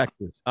 2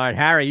 X's. All right,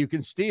 Harry, you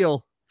can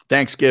steal.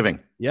 Thanksgiving.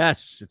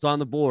 Yes, it's on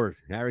the board.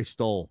 Harry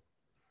stole.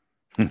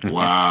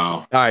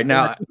 Wow. All right.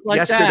 Now,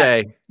 like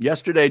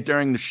yesterday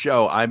during the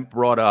show, I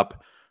brought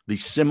up the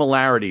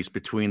similarities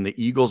between the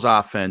Eagles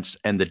offense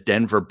and the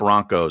Denver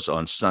Broncos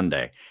on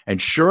Sunday.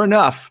 And sure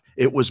enough,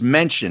 it was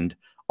mentioned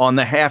on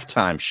the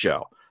halftime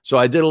show. So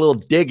I did a little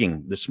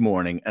digging this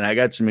morning, and I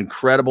got some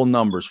incredible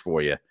numbers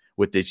for you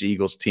with this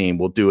Eagles team.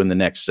 We'll do in the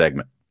next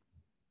segment.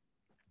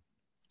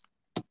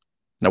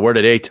 Now, where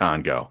did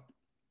Eitan go?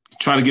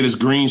 Trying to get his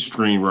green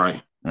screen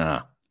right.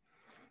 Well.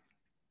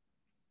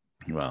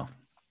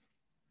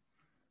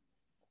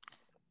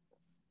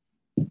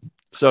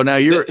 So now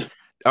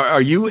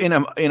are you in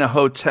a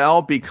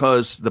hotel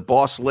because the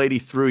boss lady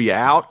threw you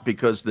out?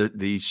 Because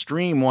the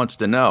stream wants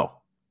to know.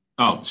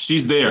 Oh,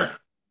 she's there.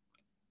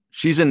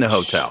 She's in the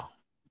hotel.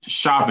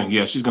 Shopping.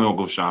 Yeah, she's gonna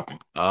go shopping.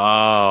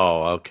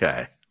 Oh,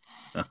 okay.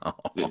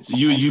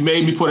 You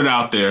made me put it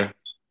out there.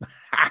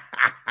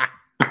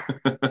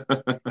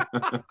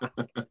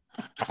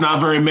 It's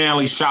not very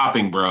manly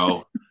shopping,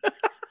 bro.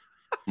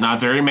 Not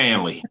very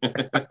manly.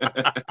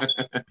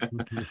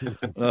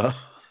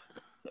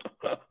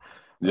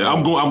 Yeah,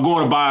 I'm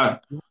going to buy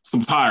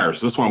some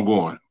tires. That's where I'm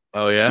going.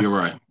 Oh yeah, you're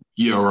right.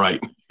 You're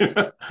right.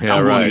 Yeah,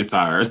 I'm going to get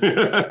tires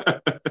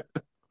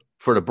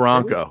for the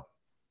Bronco.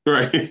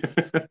 Right.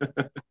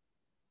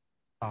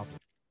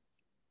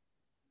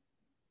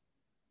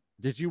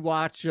 Did you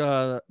watch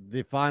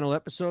the final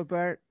episode,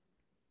 Barrett?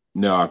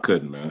 No, I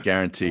couldn't, man.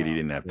 Guaranteed he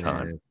didn't have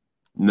time.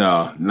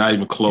 No, not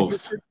even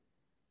close.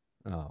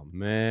 Oh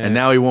man! And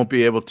now he won't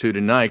be able to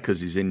tonight because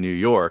he's in New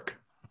York.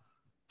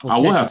 Okay. I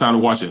will have time to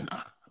watch it.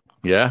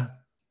 Yeah.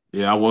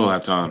 Yeah, I will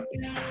have time.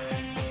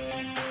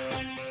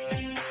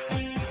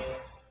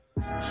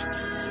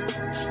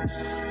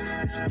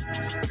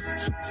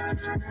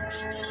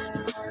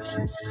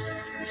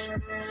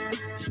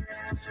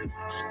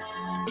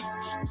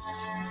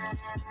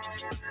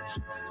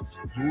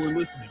 You're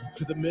listening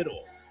to The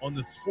Middle on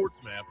the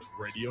SportsMap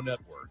Radio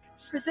Network.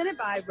 Presented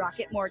by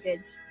Rocket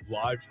Mortgage.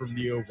 Live from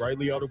the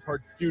O'Reilly Auto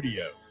Parts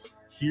Studios.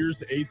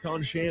 Here's Eitan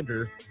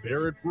Shander,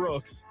 Barrett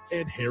Brooks,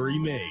 and Harry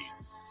Mays.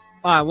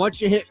 All right, why don't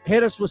you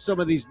hit us with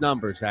some of these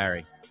numbers,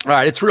 Harry? All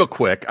right, it's real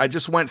quick. I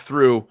just went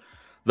through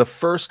the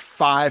first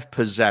 5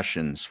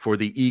 possessions for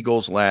the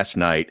Eagles last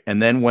night and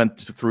then went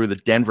through the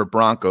Denver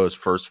Broncos'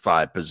 first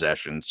 5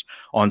 possessions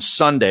on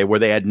Sunday where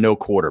they had no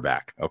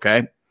quarterback,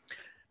 okay?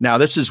 Now,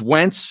 this is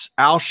Wentz,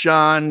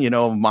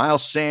 Alshon,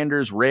 Miles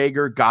Sanders,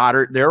 Rager,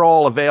 Goddard. They're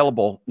all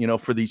available,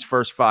 for these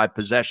first 5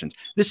 possessions.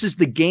 This is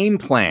the game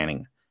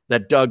planning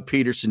that Doug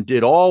Peterson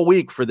did all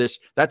week for this.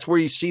 That's where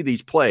you see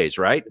these plays,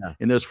 right? Yeah.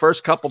 In those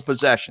first couple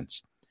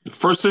possessions.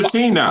 First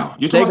 15 now.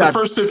 You're talking about the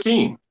first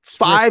 15.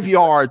 5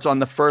 yards on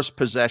the first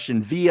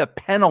possession via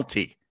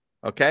penalty,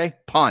 okay?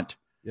 Punt.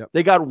 Yep.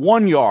 They got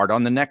 1 yard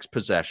on the next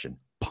possession.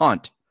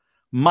 Punt.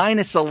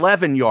 Minus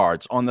 11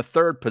 yards on the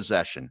third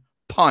possession.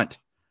 Punt.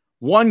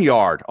 1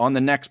 yard on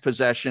the next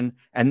possession,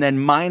 and then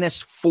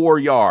minus 4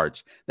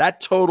 yards. That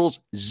totals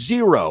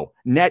 0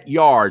 net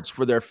yards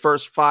for their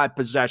first 5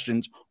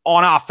 possessions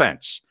on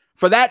offense.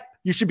 For that,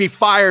 you should be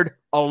fired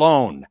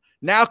alone.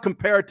 Now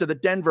compare it to the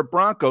Denver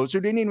Broncos, who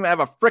didn't even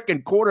have a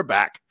freaking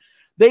quarterback.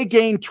 They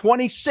gained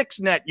 26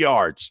 net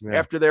yards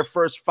after their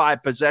first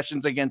 5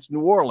 possessions against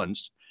New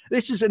Orleans.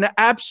 This is an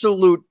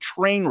absolute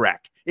train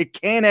wreck. It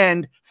can't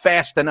end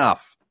fast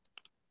enough.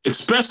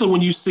 Especially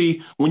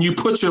when you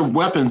put your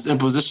weapons in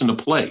position to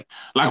play.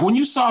 Like when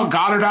you saw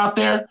Goddard out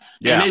there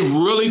and they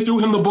really threw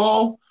him the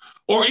ball,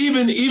 or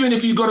even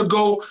if you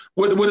go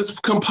with his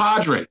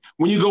compadre,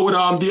 when you go with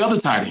the other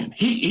tight end,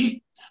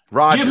 he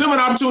give him an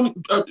opportunity.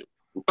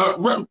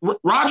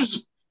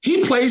 Rodgers,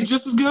 he plays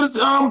just as good as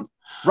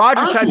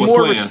Rodgers had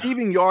more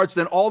receiving yards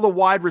than all the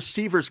wide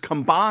receivers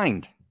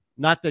combined.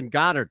 Not than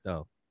Goddard,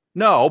 though.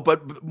 No,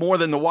 but more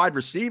than the wide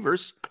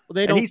resievers. Well,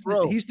 they don't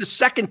he's the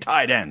second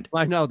tight end.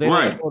 I know they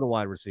don't go to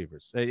wide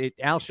receivers.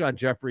 Alshon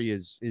Jeffrey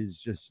is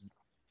just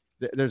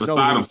there's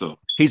beside himself.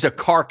 He's a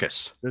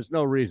carcass. There's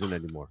no reason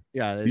anymore.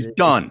 Yeah, he's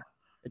done.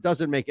 It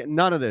doesn't make it.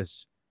 None of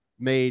this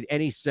made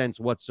any sense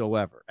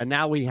whatsoever. And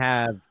now we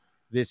have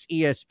this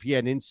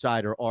ESPN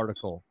Insider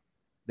article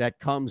that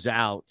comes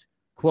out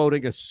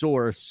quoting a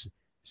source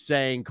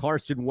saying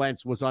Carson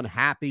Wentz was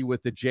unhappy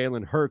with the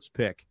Jalen Hurts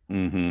pick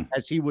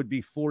as he would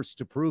be forced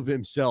to prove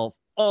himself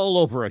all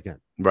over again.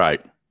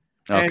 Right.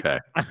 Okay.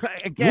 And,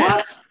 again,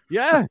 what?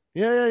 Yeah.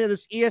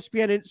 This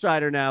ESPN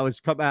Insider now has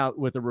come out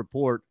with a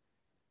report.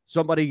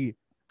 Somebody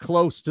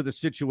close to the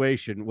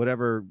situation,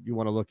 whatever you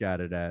want to look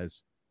at it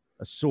as,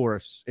 a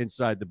source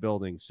inside the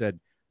building said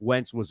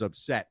Wentz was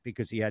upset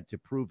because he had to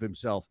prove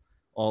himself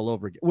all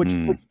over again. Which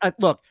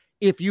look,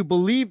 if you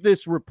believe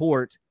this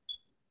report,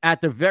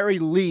 at the very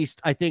least,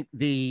 I think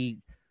the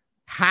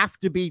have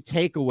to be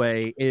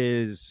takeaway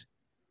is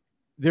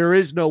there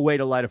is no way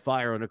to light a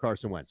fire under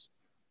Carson Wentz,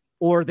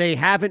 or they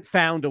haven't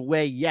found a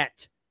way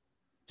yet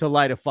to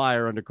light a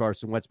fire under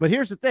Carson Wentz. But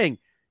here's the thing,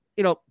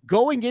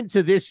 going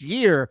into this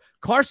year,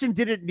 Carson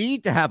didn't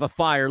need to have a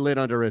fire lit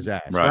under his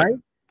ass, right?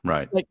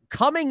 Right. Like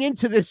coming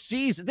into this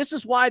season, this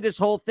is why this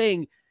whole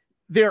thing,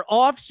 their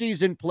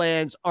off-season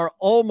plans are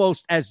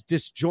almost as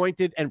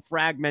disjointed and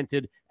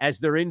fragmented as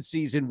their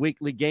in-season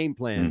weekly game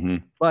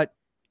plan. But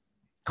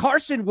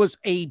Carson was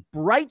a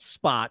bright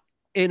spot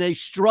in a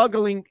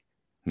struggling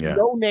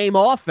no-name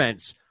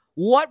offense.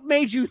 What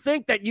made you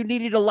think that you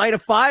needed to light a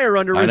fire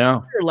under his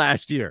fire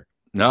last year?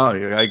 No,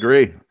 I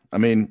agree. I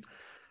mean,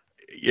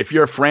 if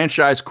you're a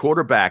franchise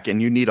quarterback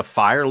and you need a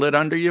fire lit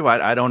under you,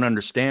 I don't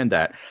understand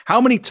that. How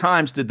many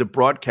times did the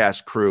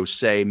broadcast crew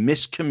say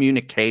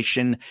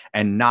miscommunication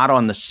and not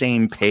on the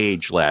same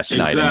page last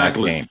night in that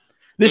game?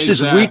 This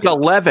is week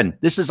 11.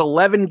 This is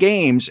 11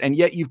 games, and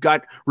yet you've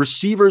got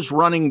receivers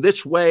running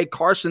this way.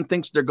 Carson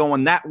thinks they're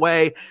going that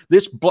way.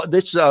 This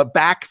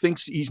back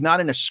thinks he's not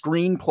in a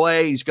screen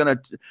play. He's going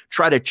to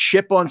try to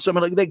chip on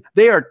somebody.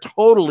 They are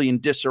totally in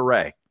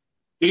disarray.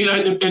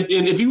 And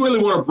if you really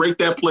want to break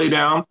that play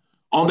down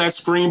on that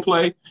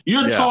screenplay,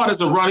 you're taught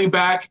as a running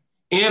back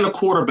and a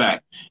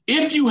quarterback.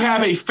 If you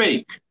have a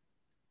fake,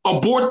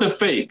 abort the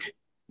fake.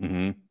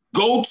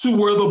 Go to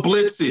where the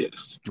blitz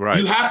is. Right.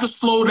 You have to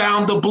slow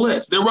down the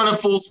blitz. They're running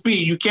full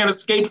speed. You can't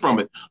escape from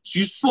it. So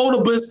you slow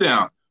the blitz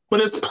down. But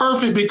it's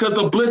perfect because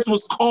the blitz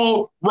was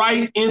called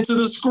right into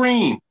the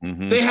screen.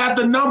 They had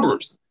the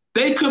numbers.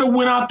 They could have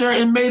went out there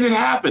and made it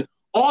happen.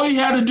 All you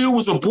had to do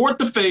was abort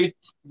the fake,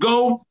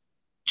 go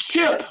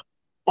chip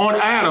on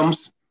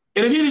Adams,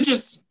 and if he'd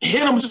just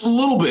hit him just a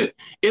little bit,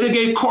 it have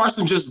gave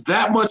Carson just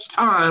that much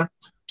time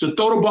to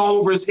throw the ball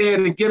over his head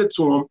and get it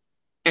to him,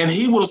 and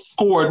he would have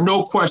scored,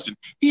 no question.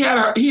 He had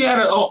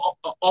a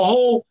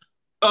whole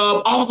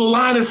offensive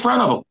line in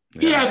front of him.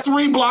 He had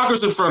 3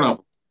 blockers in front of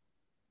him.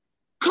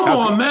 Come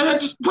on, man.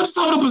 Just put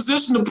yourself in a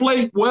position to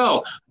play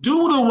well.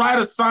 Do the right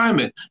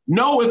assignment.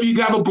 Know if you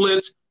got a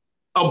blitz,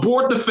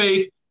 abort the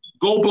fake,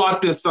 go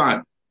block the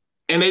assignment.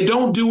 And they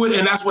don't do it,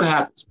 and that's what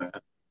happens, man.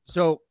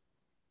 So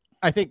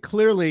I think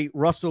clearly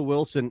Russell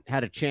Wilson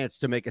had a chance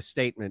to make a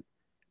statement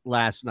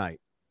last night.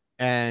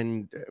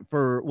 And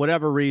for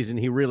whatever reason,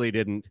 he really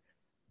didn't.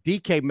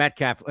 DK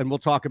Metcalf, and we'll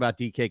talk about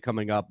DK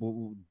coming up,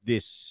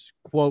 this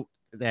quote,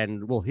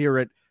 and we'll hear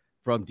it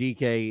from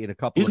DK in a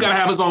couple. He's got to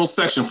have his own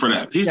section for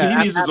that. He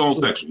needs his own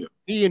section.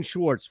 He and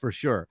Schwartz for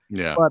sure.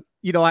 Yeah. But,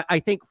 I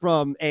think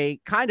from a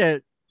kind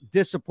of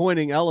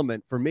disappointing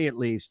element, for me at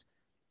least,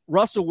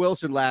 Russell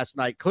Wilson last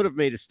night could have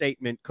made a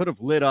statement, could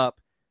have lit up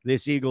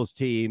this Eagles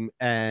team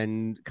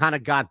and kind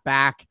of got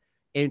back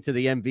into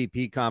the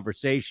MVP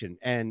conversation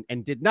and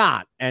did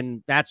not.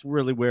 And that's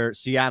really where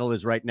Seattle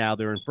is right now.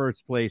 They're in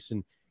first place,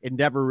 and it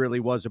never really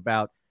was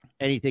about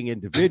anything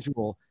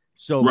individual.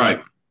 So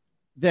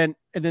then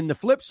the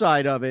flip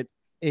side of it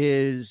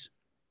is,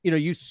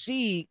 you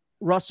see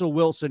Russell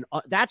Wilson.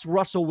 That's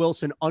Russell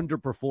Wilson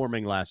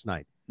underperforming last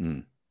night.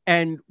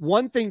 And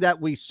one thing that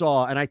we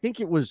saw, and I think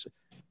it was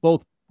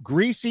both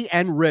Greasy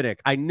and Riddick.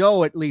 I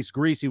know at least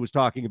Greasy was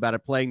talking about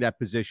it, playing that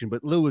position,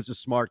 but Lou is a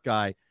smart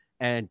guy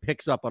and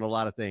picks up on a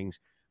lot of things.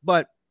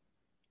 But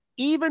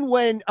even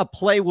when a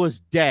play was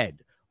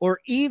dead, or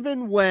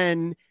even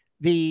when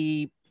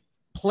the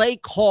play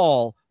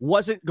call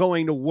wasn't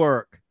going to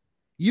work,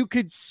 you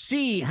could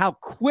see how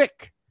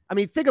quick. I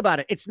mean, think about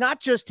it. It's not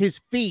just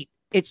his feet.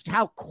 It's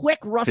how quick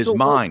Russell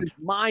Wilson's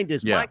mind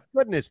is. My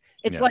goodness.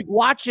 It's like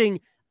watching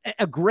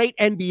a great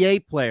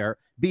NBA player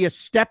be a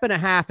step and a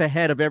half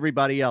ahead of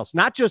everybody else,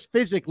 not just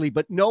physically,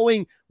 but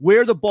knowing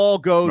where the ball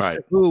goes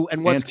to who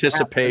and what's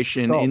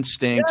anticipation,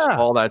 instincts,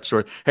 all that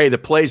sort. Hey, the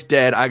play's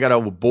dead. I got to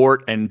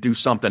abort and do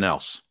something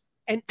else.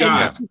 And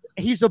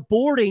he's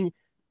aborting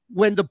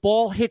when the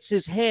ball hits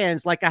his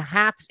hands like a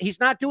half. He's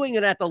not doing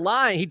it at the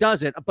line. He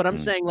does it. But I'm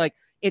saying, like,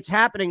 it's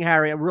happening,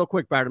 Harry. Real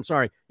quick, Brad, I'm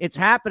sorry. It's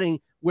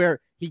happening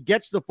where he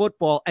gets the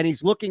football and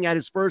he's looking at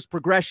his first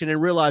progression and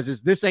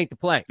realizes this ain't the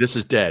play. This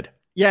is dead.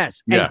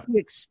 Yes. And he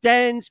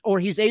extends, or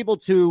he's able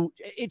to.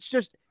 It's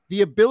just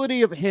the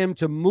ability of him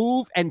to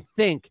move and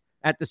think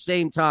at the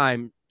same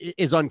time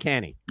is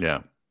uncanny.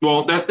 Yeah.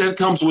 Well, that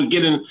comes with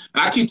getting, and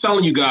I keep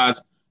telling you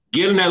guys,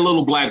 getting that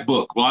little black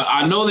book. Well,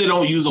 I know they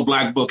don't use a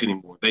black book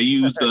anymore. They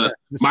use the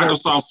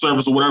Microsoft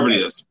Service or whatever it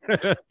is.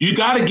 You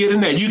got to get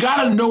in there. You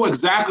got to know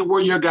exactly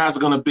where your guys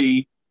are going to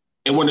be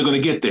and when they're going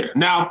to get there.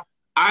 Now,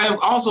 I have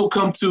also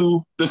come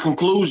to the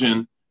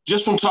conclusion,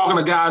 just from talking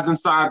to guys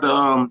inside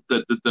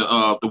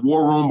the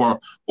war room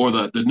or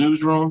the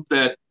newsroom,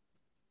 that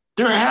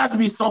there has to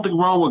be something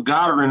wrong with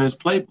Goddard and his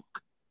playbook.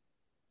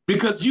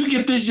 Because you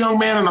get this young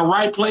man in the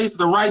right place at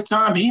the right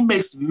time, he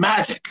makes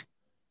magic.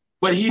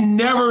 But he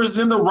never is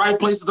in the right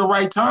place at the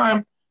right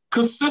time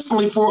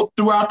consistently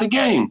throughout the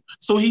game.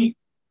 So he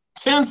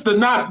tends to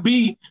not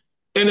be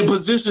in a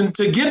position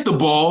to get the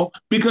ball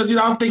because I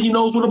don't think he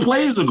knows where the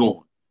plays are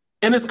going.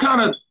 And it's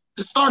starting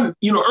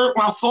to, irk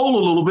my soul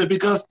a little bit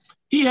because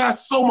he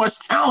has so much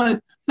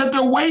talent that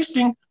they're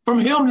wasting from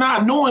him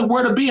not knowing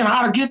where to be and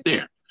how to get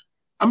there.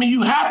 I mean,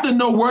 you have to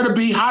know where to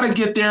be, how to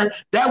get there.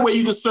 That way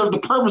you can serve the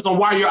purpose on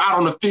why you're out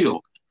on the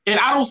field. And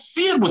I don't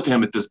see it with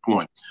him at this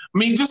point. I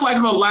mean, just like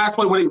in the last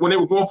play when they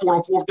were going for it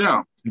on fourth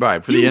down.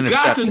 Right, for the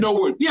interception. You got to know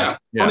where,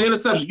 on the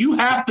interception. You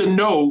have to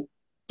know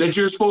that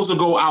you're supposed to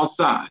go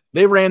outside.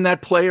 They ran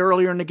that play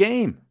earlier in the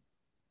game.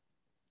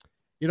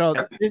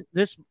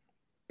 This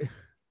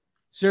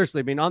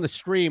seriously, I mean, on the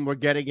stream, we're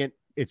getting it.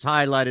 It's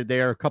highlighted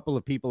there. A couple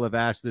of people have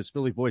asked this,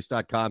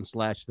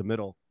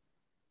 phillyvoice.com/themiddle.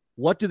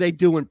 What do they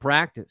do in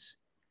practice?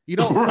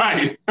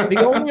 Right.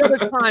 The only other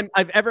time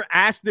I've ever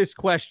asked this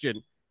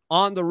question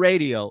on the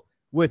radio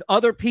with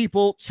other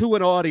people to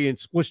an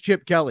audience was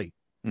Chip Kelly.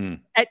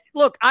 And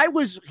look, I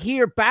was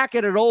here back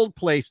at an old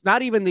place,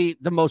 not even the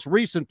most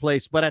recent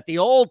place, but at the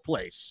old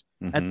place,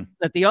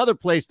 at the other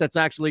place that's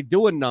actually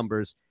doing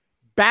numbers,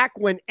 back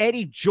when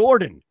Eddie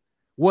Jordan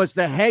was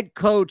the head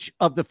coach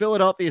of the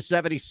Philadelphia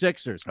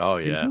 76ers. Oh,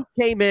 yeah. And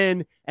he came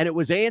in, and it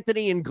was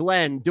Anthony and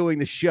Glenn doing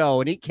the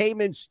show, and he came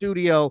in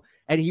studio,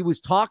 and he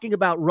was talking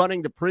about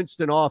running the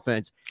Princeton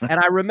offense. And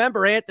I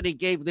remember Anthony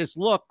gave this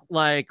look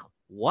like,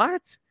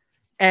 what?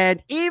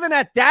 And even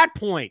at that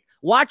point,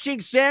 watching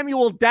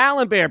Samuel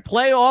Dallenberg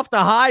play off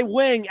the high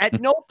wing,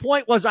 at no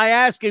point was I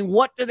asking,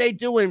 what do they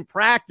do in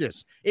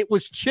practice? It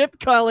was Chip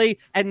Kelly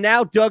and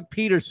now Doug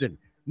Peterson.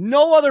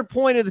 No other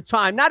point of the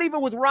time, not even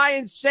with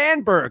Ryan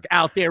Sandberg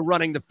out there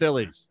running the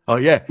Phillies. Oh,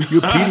 yeah.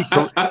 You're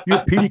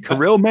Petey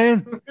Carrill,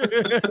 man.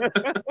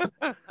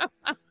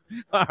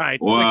 All right.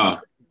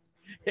 Wow.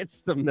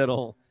 It's the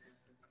middle.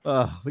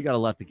 We got a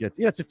lot to get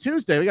to. Yeah, it's a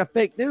Tuesday. We got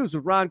fake news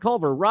with Ron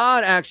Culver.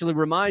 Ron actually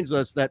reminds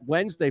us that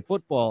Wednesday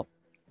football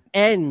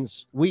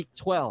ends week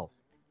 12.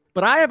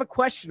 But I have a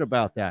question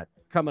about that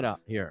coming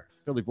up here.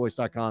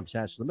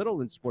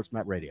 PhillyVoice.com/themiddle and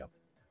SportsMap Radio.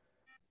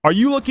 Are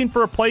you looking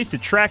for a place to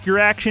track your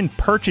action,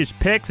 purchase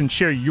picks, and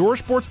share your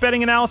sports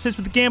betting analysis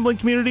with the gambling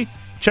community?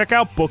 Check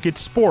out Book It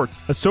Sports,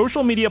 a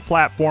social media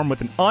platform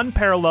with an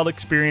unparalleled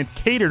experience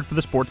catered for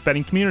the sports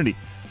betting community.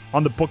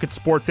 On the Book It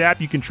Sports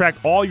app, you can track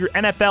all your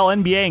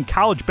NFL, NBA, and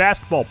college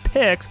basketball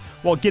picks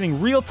while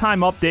getting real-time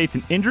updates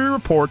and injury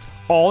reports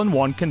all in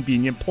one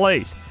convenient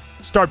place.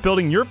 Start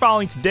building your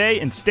following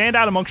today and stand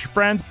out amongst your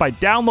friends by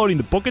downloading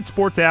the Book It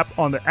Sports app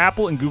on the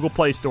Apple and Google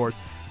Play stores.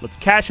 Let's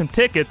cash some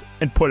tickets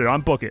and put it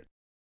on Book It.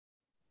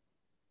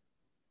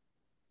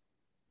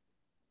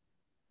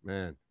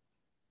 Man.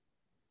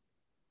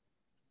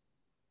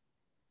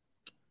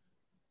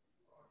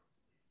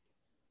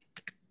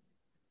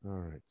 All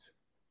right.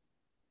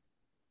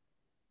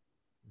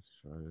 Let's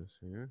try this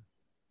here.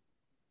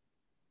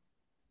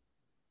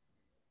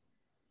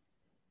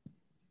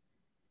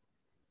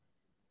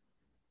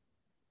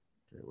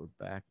 Okay, we're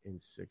back in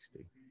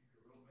 60.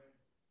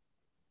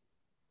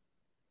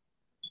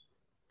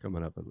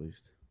 Coming up at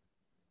least.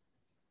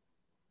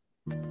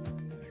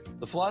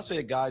 The philosophy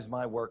that guides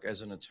my work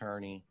as an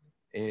attorney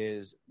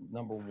is,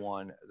 number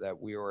one, that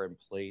we are in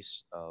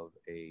place of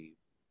a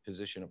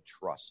position of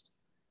trust.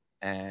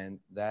 And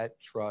that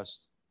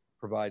trust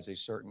provides a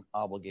certain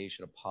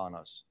obligation upon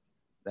us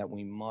that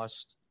we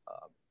must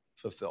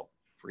fulfill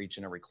for each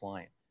and every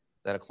client.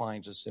 That a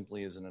client just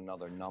simply isn't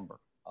another number.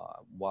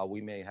 While we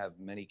may have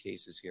many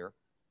cases here,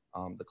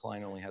 the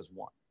client only has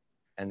one.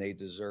 And they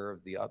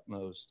deserve the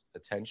utmost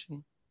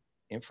attention,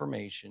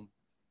 information,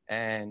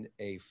 and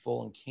a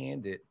full and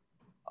candid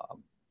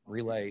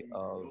relay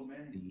of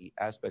the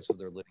aspects of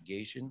their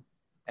litigation,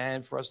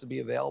 and for us to be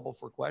available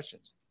for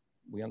questions.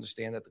 We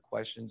understand that the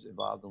questions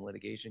involved in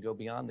litigation go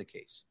beyond the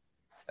case.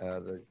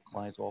 The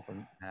clients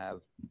often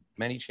have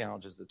many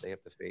challenges that they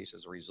have to face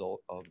as a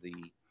result of the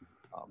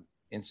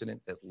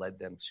incident that led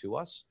them to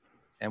us.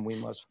 And we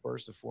must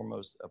first and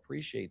foremost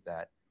appreciate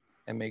that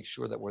and make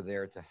sure that we're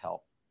there to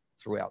help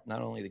throughout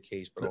not only the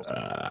case, but also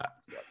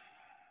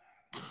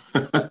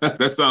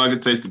that sounds like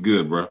it tasted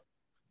good, bro.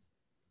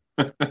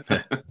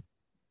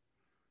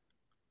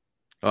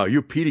 Oh,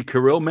 you're Petey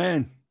Carrill,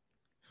 man.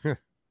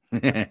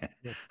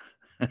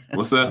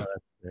 What's that?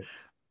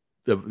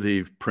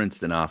 The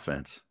Princeton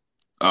offense.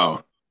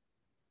 Oh,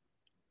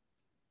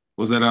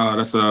 was that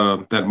that's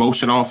that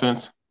motion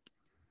offense?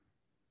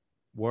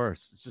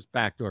 Worse. It's just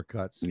backdoor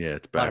cuts. Yeah,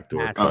 it's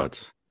backdoor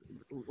cuts.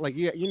 Like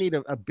you need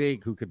a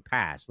big who could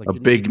pass. Like a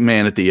big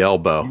man at the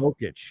elbow.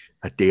 Jokic.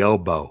 At the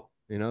elbow.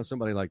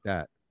 Somebody like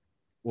that.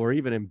 Or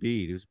even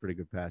Embiid, who's a pretty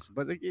good passer.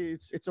 But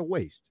it's a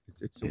waste.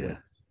 It's a waste.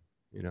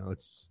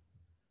 It's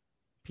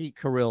Pete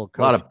Carroll.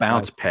 A lot of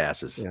bounce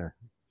passes. Yeah.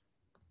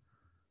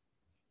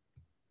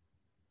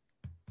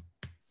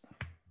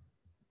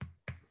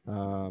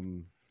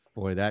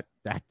 Boy, that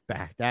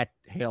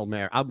Hail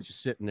Mary. I was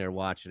just sitting there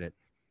watching it.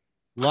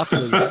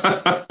 Luckily,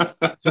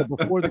 so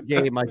before the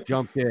game, I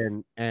jumped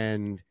in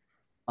and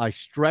I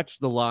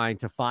stretched the line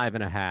to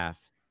 5.5,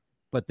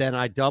 but then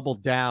I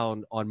doubled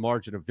down on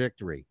margin of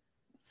victory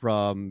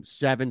from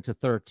 7 to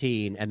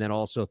 13, and then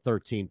also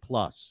 13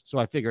 plus. So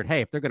I figured, hey,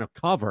 if they're going to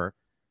cover,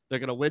 they're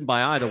going to win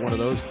by either one of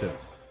those two.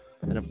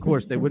 And of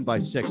course, they win by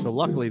 6. So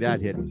luckily that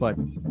hit. But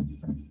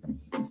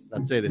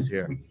let's say this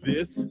here.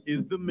 This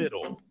is The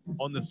Middle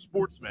on the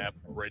SportsMap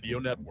Radio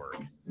Network.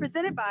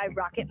 Presented by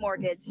Rocket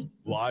Mortgage.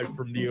 Live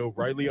from the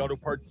O'Reilly Auto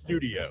Parts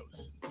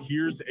Studios.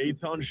 Here's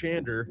Eitan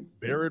Shander,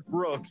 Barrett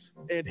Brooks,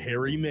 and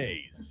Harry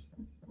Mays.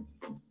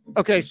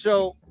 Okay,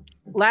 so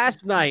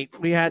last night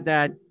we had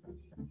that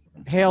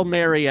Hail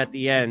Mary at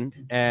the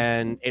end,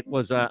 and it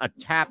was a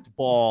tapped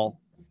ball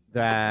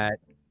that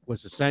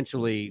was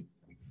essentially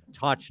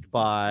touched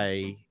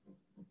by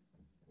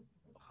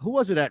who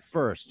was it at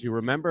first? Do you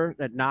remember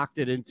that knocked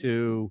it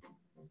into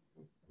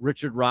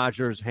Richard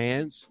Rodgers'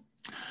 hands?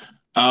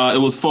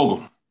 It was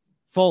Fulgham.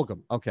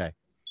 Fulgham, okay.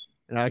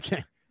 And I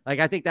can't,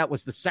 I think that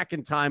was the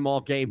second time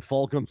all game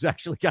Fulgham's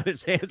actually got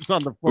his hands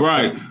on the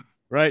football.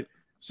 Right.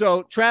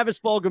 So Travis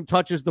Fulgham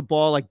touches the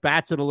ball,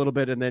 bats it a little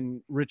bit, and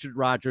then Richard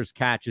Rodgers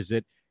catches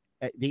it.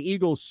 The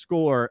Eagles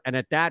score, and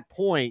at that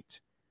point,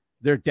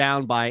 they're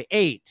down by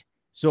 8.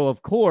 So,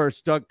 of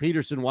course, Doug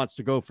Peterson wants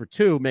to go for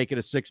 2, make it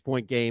a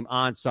 6-point game,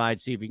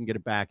 onside, see if he can get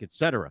it back,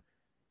 etc.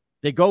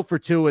 They go for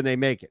 2, and they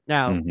make it.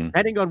 Now,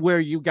 depending on where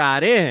you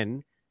got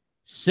in,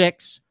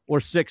 6 or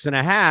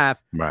 6.5,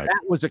 right,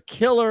 that was a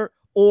killer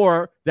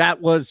or that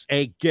was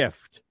a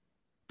gift.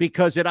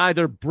 Because it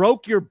either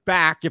broke your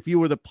back if you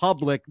were the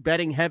public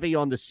betting heavy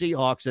on the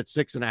Seahawks at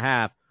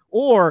 6.5,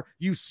 or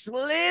you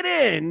slid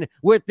in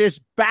with this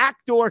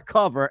backdoor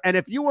cover. And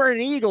if you were an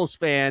Eagles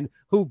fan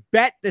who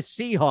bet the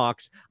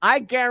Seahawks, I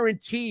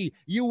guarantee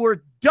you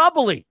were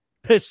doubly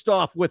pissed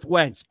off with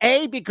Wentz.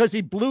 A, because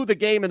he blew the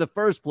game in the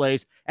first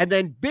place, and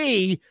then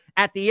B,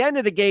 at the end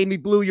of the game, he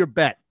blew your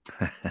bet.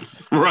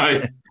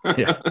 Right.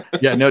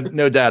 Yeah,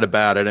 no doubt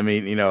about it. I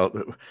mean,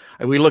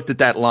 we looked at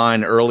that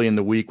line early in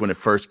the week when it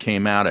first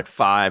came out at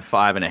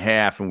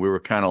 5.5, and we were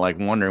kind of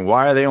wondering,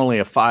 why are they only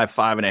a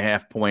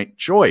 5.5 point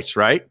choice,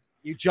 right?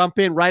 You jump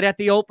in right at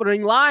the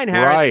opening line,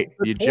 Harry. Right.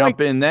 You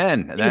jump in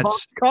then.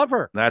 That's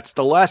cover. That's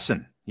the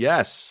lesson.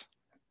 Yes.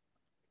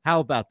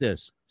 How about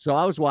this? So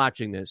I was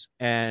watching this,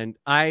 and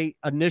I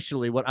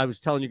initially, what I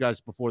was telling you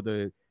guys before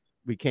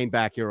we came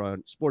back here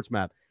on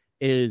SportsMap,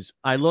 is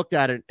I looked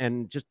at it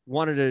and just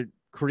wanted to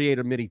create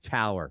a mini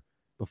tower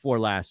before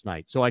last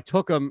night. So I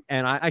took them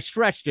and I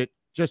stretched it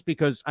just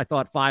because I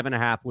thought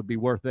 5.5 would be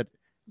worth it.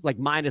 It's like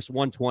minus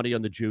 120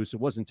 on the juice. It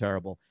wasn't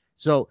terrible.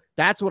 So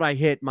that's what I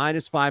hit,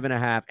 minus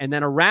 5.5. And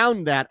then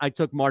around that, I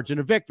took margin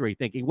of victory,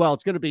 thinking, well,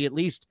 it's going to be at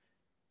least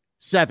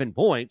 7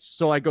 points.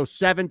 So I go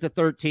 7 to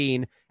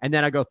 13, and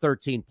then I go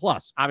 13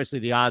 plus. Obviously,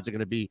 the odds are going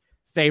to be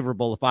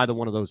favorable if either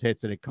one of those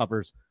hits and it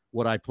covers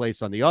what I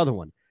place on the other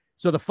one.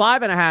 So the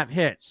 5.5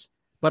 hits,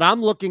 but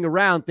I'm looking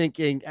around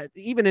thinking,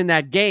 even in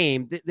that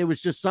game, there was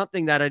just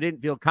something that I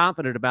didn't feel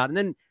confident about. And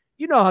then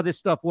you know how this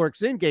stuff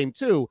works in game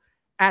too.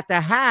 At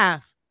the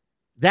half,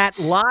 that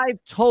live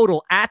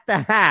total at the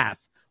half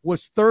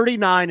was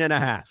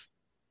 39.5.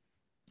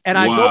 And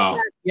I go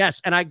back,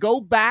 and I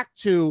go back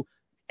to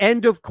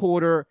end of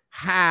quarter,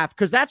 half,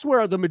 because that's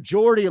where the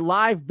majority of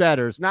live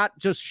bettors, not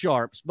just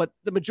sharps, but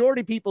the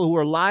majority of people who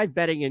are live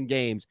betting in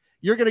games,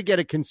 you're going to get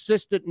a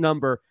consistent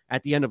number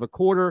at the end of a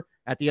quarter,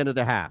 at the end of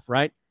the half,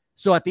 right?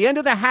 So at the end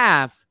of the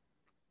half,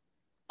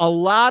 a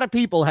lot of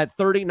people had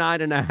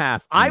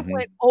 39.5. I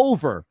went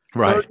over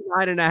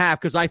 39.5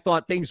 because I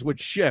thought things would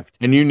shift.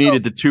 And you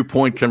needed the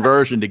 2-point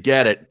conversion to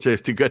get it to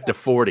get to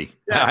 40.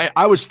 Yeah.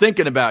 I was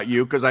thinking about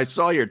you because I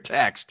saw your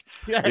text.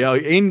 Yes.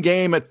 In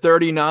game at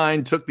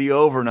 39, took the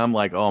over, and I'm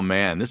like, oh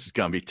man, this is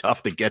going to be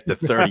tough to get to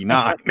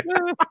 39.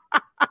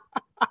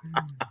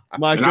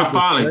 I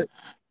finally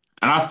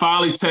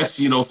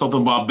texted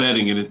something about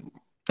betting, and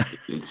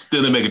it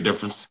still didn't make a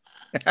difference.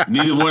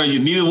 Neither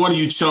one of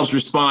you chumps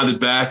responded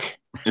back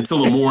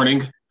until the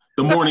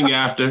morning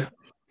after.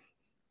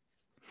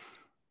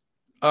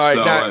 All right.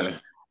 Now,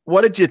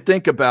 what did you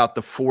think about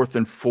the 4th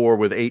and 4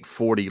 with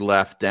 8:40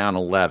 left, down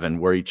 11,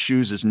 where he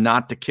chooses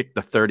not to kick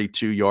the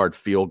 32-yard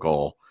field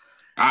goal?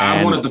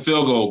 I wanted the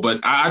field goal,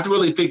 but I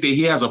really think that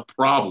he has a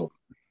problem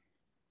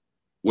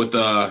with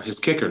his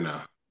kicker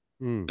now,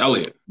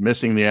 Elliott.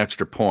 Missing the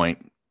extra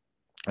point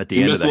at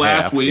the end of the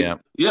last half. Week.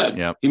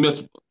 Yeah. He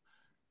missed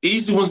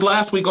easy ones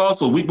last week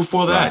also, week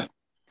before that.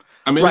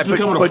 I mean, it's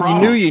becoming a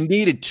problem. You knew you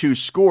needed 2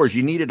 scores.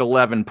 You needed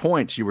 11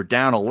 points. You were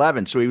down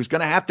 11. So he was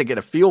going to have to get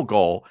a field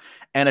goal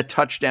and a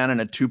touchdown and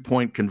a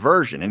 2-point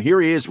conversion. And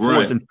here he is,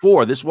 4th and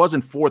 4. This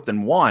wasn't 4th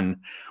and 1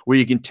 where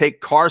you can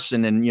take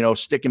Carson and,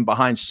 stick him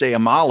behind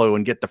Sayamalu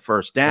and get the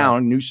first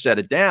down, new set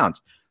of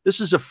downs. This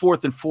is a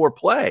 4th and 4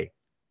 play.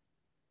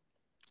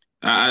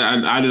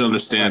 I didn't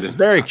understand it.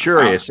 Very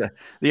curious.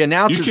 The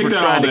announcers were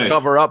trying to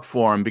cover up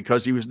for him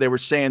because they were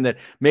saying that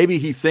maybe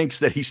he thinks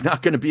that he's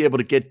not going to be able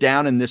to get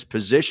down in this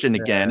position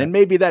again. And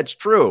maybe that's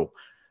true,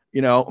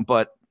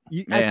 but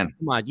man,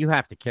 come on, you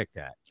have to kick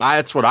that.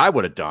 That's what I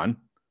would have done.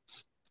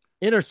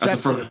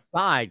 Interception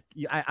aside,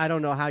 I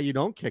don't know how you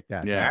don't kick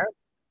that. Yeah. Barrett.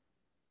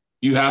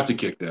 You have to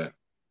kick that.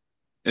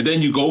 And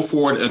then you go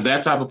for it at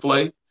that type of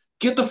play.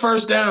 Get the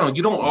first down.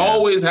 You don't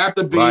always have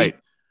to be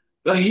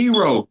the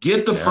hero.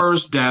 Get the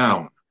first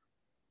down.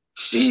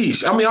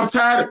 Sheesh. I mean, I'm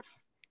tired.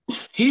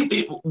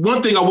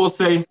 One thing I will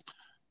say,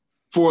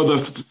 for the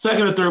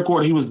second and third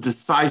quarter, he was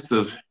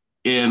decisive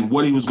in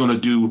what he was going to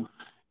do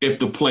if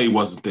the play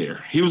wasn't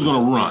there. He was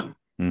going to run.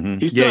 Mm-hmm.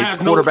 He still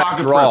has no quarterback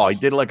pocket draw. presence.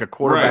 He did like a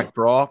quarterback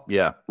draw.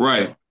 Yeah.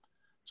 Right.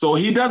 So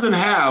he doesn't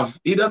have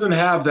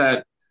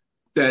that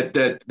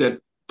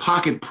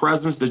pocket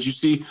presence that you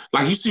see.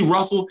 Like you see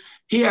Russell,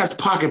 he has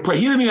pocket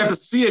presence. He didn't even have to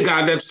see a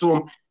guy next to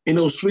him and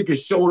he'll sweep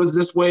his shoulders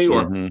this way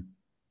or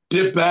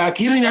dip back.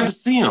 He didn't even have to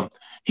see him.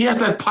 He has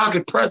that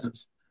pocket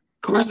presence.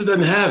 Carson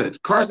doesn't have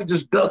it. Carson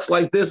just ducks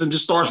like this and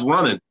just starts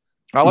running.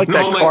 I like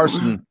that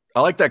Carson.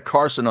 I like that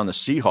Carson on the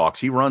Seahawks.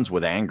 He runs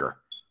with anger.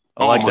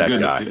 I like that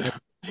guy.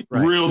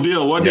 Real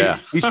deal, wasn't he?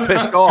 He's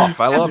pissed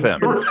off. I love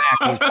him.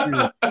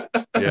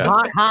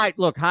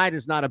 Hyde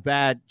is not a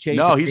bad change.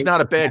 No, he's not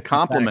a bad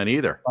compliment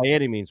either. By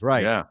any means,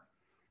 right. Yeah.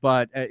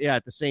 But,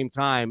 at the same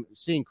time,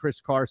 seeing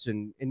Chris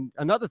Carson, and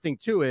another thing,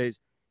 too, is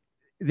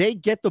they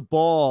get the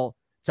ball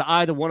to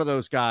either one of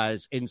those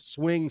guys in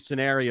swing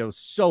scenarios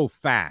so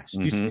fast.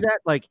 You see that?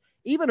 Like,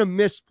 even a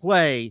missed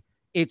play,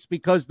 it's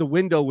because the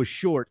window was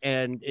short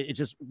and it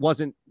just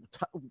wasn't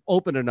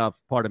open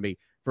enough,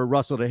 for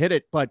Russell to hit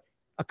it. But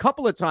a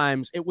couple of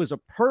times, it was a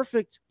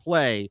perfect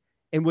play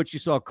in which you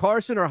saw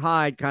Carson or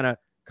Hyde kind of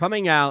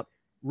coming out,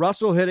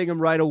 Russell hitting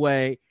him right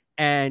away,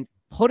 and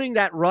putting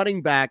that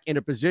running back in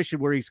a position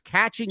where he's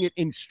catching it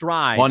in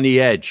stride. On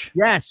the edge.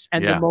 Yes,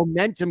 and the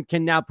momentum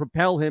can now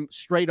propel him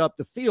straight up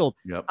the field.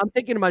 Yep. I'm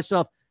thinking to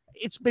myself,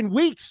 it's been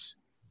weeks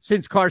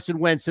since Carson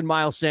Wentz and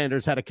Miles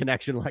Sanders had a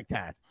connection like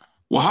that.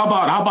 Well, how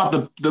about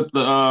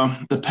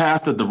the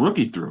pass that the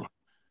rookie threw?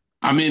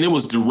 I mean, it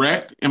was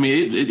direct. I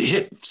mean, it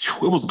hit.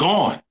 It was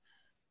gone.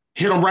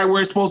 Hit him right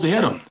where it's supposed to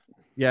hit him.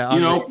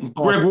 Yeah,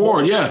 Greg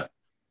Ward. Yeah.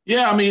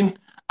 I mean,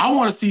 I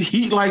want to see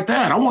heat like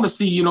that. I want to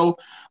see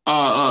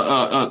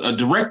a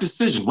direct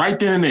decision right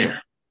then and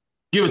there.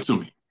 Give it to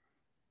me.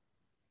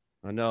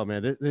 I know,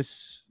 man.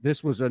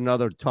 This was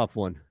another tough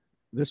one.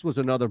 This was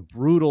another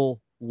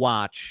brutal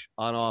watch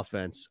on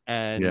offense.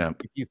 And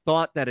if you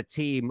thought that a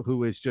team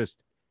who is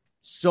just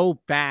so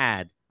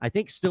bad, I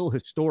think still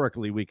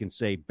historically we can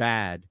say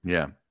bad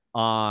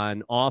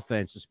on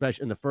offense,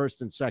 especially in the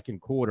first and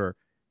second quarter,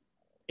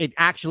 it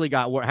actually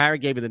got worse. Harry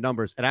gave me the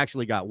numbers. It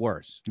actually got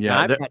worse. Yeah.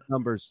 I've got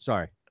numbers.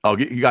 Sorry. Oh,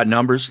 you got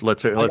numbers?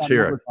 Let's hear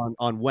it.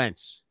 On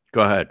Wentz.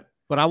 Go ahead.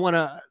 But I want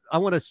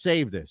to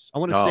save this. I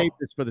want to save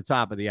this for the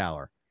top of the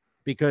hour,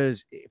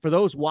 because for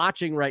those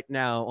watching right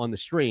now on the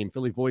stream,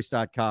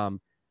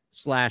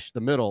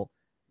 phillyvoice.com/the middle,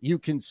 you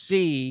can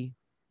see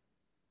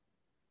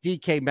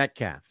DK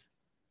Metcalf.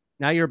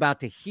 Now you're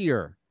about to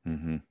hear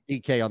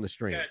DK on the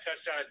stream. Kind of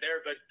touched on it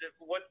there, but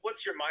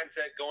what's your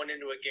mindset going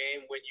into a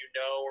game when you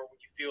know or when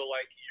you feel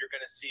like you're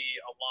going to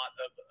see a lot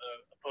of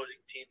opposing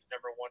teams'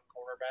 number one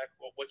cornerback?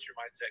 Well, what's your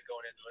mindset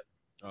going into it?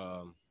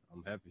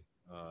 I'm happy.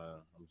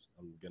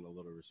 I'm getting a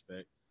little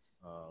respect,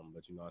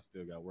 but I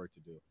still got work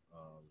to do.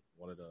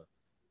 One of the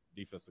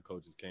defensive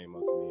coaches came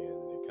up to me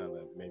and it kind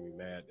of made me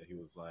mad that he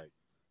was like,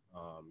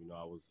 I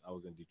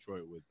was in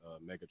Detroit with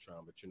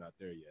Megatron, but you're not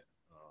there yet.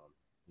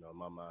 In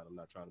my mind, I'm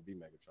not trying to be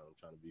Megatron. I'm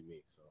trying to be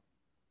me. So,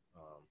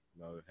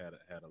 had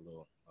a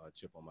little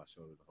chip on my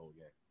shoulder the whole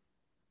game.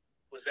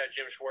 Was that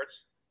Jim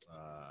Schwartz?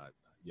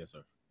 Yes,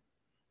 sir.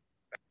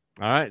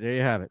 All right, there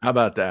you have it. How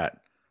about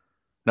that?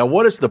 Now,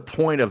 what is the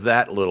point of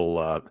that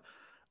little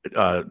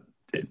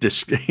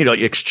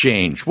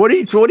exchange? What are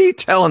you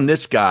telling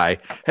this guy?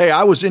 Hey,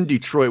 I was in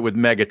Detroit with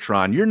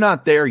Megatron. You're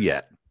not there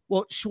yet.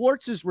 Well,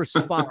 Schwartz's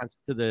response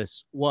to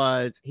this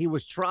was he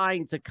was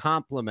trying to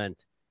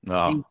compliment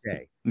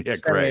DK. Yeah,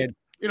 saying, great.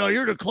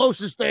 You're the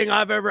closest thing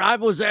I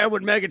was there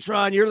with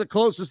Megatron. You're the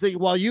closest thing.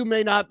 While you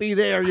may not be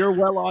there, you're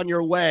well on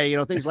your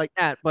way, things like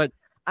that. But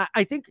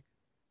I think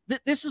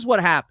this is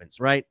what happens,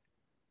 right?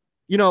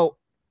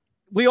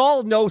 We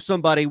all know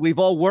somebody. We've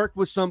all worked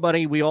with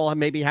somebody. We all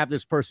maybe have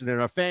this person in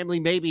our family.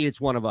 Maybe it's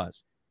one of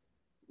us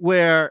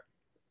where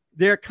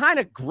they're kind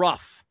of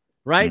gruff,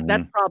 right? Mm-hmm.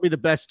 That's probably the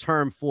best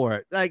term for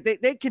it. Like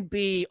they can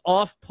be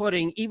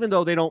off-putting even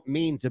though they don't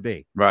mean to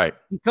be. Right.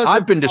 Because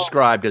I've been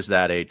described as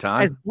that,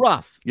 Eitan. As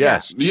rough.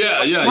 Yes.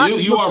 Yeah.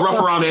 You are rough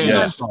around the edges.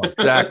 Yes,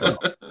 exactly.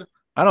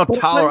 I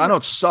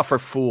don't suffer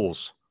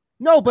fools.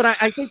 No, but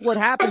I think what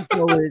happens,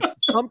 though, is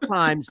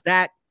sometimes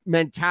that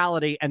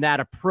mentality and that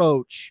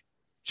approach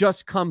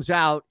just comes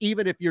out,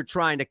 even if you're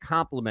trying to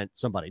compliment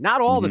somebody. Not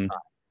all the time,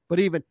 but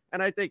even,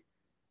 and I think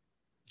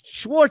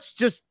Schwartz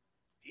just,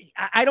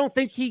 I don't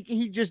think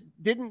he just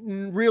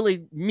didn't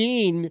really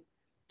mean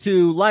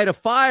to light a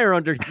fire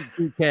under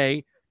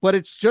DK, but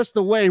it's just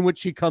the way in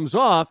which he comes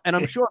off. And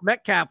I'm sure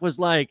Metcalf was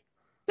like,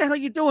 "The hell are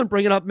you doing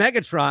bringing up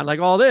Megatron like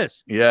all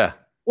this?" Yeah.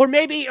 Or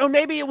maybe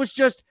it was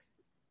just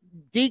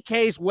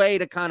DK's way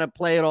to kind of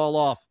play it all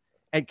off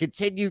and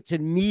continue to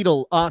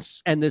needle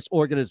us and this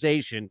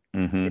organization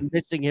in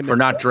missing him for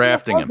not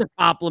drafting him.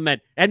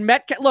 Compliment. And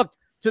Metcalf, look,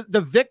 to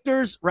the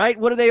victors, right?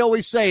 What do they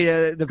always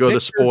say? The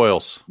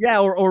spoils. Yeah,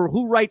 or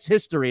who writes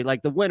history,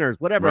 like the winners,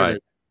 whatever it is.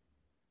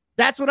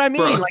 That's what I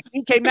mean. Bro. Like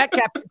DK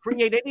Metcalf could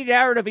create any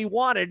narrative he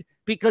wanted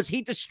because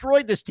he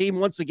destroyed this team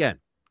once again.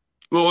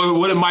 Well,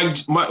 what did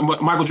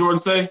Michael Jordan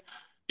say?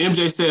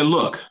 MJ said,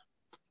 "Look,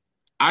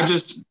 I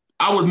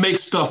would make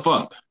stuff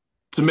up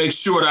to make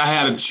sure that I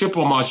had a chip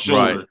on my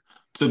shoulder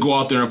to go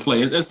out there and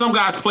play." And some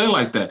guys play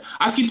like that.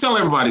 I keep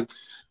telling everybody,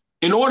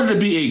 in order to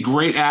be a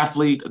great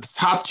athlete,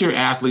 top-tier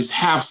athletes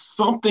have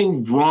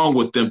something wrong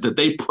with them, that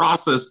they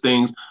process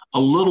things a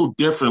little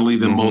differently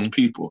than most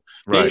people.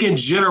 They can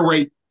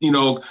generate,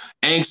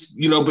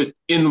 angst, but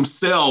in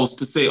themselves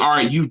to say, all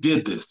right, you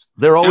did this.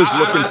 They're always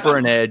looking for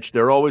an edge.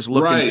 They're always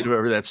looking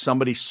for that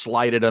somebody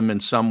slighted them in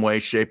some way,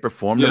 shape, or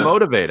form to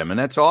motivate them, and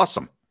that's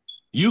awesome.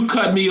 You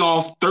cut me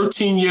off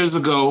 13 years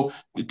ago,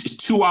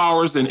 2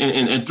 hours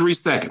and 3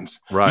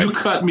 seconds. Right. You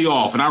cut me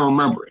off, and I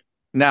remember it.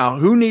 Now,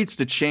 who needs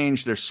to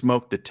change their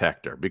smoke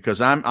detector? Because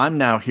I'm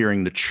now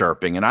hearing the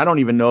chirping, and I don't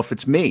even know if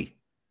it's me.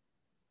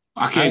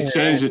 I can't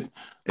change it.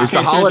 Is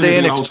the Holiday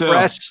Inn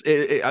Express?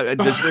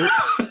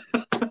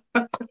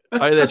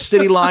 The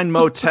City Line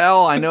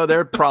Motel? I know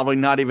they're probably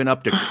not even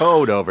up to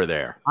code over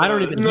there. I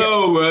don't even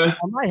know, man.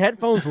 Are my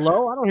headphones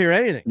low? I don't hear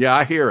anything. Yeah,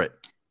 I hear it.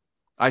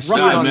 I see it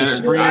on the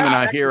screen, and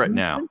I hear it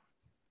now.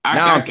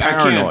 I'm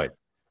paranoid.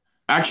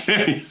 I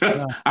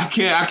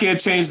can't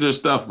change their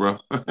stuff, bro.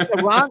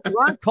 Ron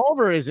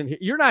Culver isn't here.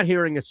 You're not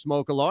hearing a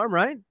smoke alarm,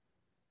 right?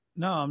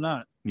 No, I'm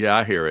not. Yeah,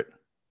 I hear it.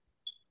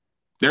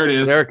 There it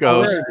is. There it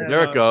goes.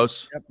 There it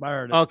goes. Yep, I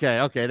heard it.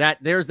 Okay.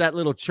 There's that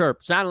little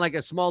chirp. Sounded like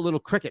a small little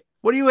cricket.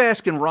 What are you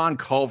asking Ron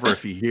Culver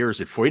if he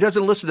hears it for? He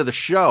doesn't listen to the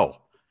show.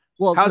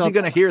 Well, how's he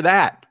going to hear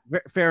that?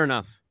 Fair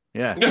enough.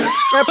 Yeah.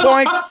 Fair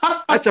point.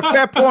 That's a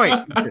fair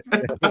point.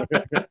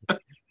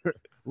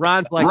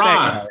 Ron's like,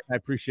 Ron. "Hey, I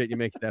appreciate you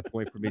making that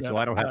point for me, so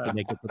I don't have to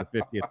make it for the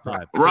 50th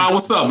time." Ron,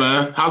 what's up,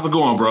 man? How's it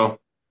going, bro?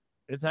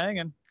 It's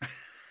hanging.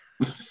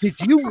 Did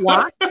you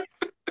watch?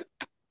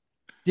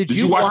 Did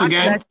you watch the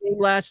game? That game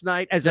last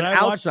night as an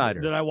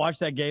outsider? Did I watch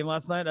that game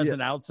last night as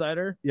an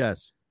outsider?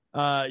 Yes.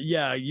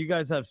 Yeah, you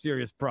guys have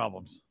serious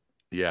problems.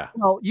 Yeah.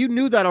 Well, you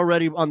knew that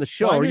already on the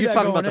show. Well, or are you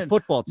talking about the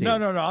football team? No.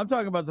 I'm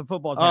talking about the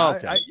football team. Oh,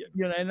 okay.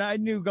 And I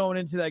knew going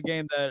into that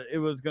game that it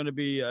was going to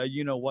be a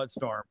what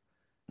storm.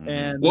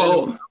 And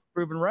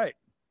proven right.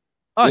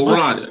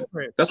 Ron,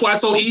 that's why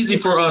it's so easy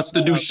for us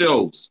to do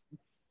shows.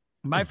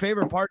 My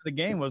favorite part of the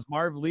game was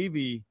Marv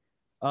Levy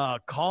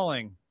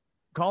calling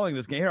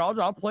this game. Here,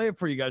 I'll play it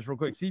for you guys real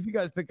quick. See if you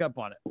guys pick up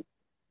on it.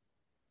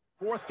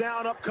 4th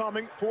down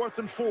upcoming, 4th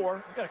and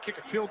 4. You got to kick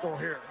a field goal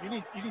here. You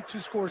need 2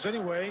 scores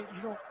anyway.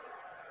 You don't.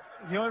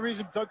 The only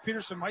reason Doug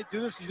Peterson might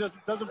do this, he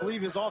doesn't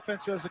believe his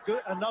offense has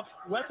enough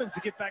weapons to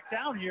get back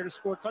down here to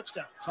score a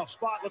touchdown. Tough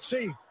spot. Let's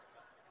see.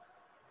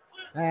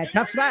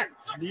 Tough spot.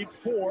 Need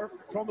 4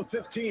 from the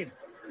 15.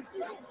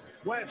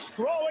 Wentz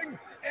throwing,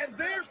 and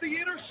there's the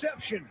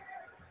interception.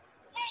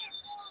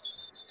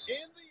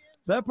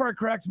 That part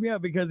cracks me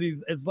up because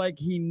it's like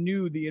he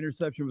knew the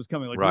interception was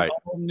coming. Like right.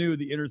 we all knew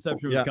the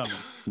interception was coming.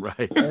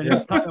 Right.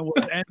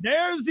 And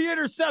there's the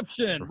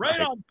interception right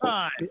on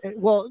time.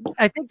 Well,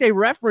 I think they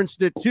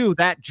referenced it too,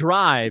 that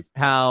drive,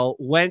 how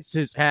Wentz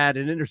has had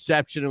an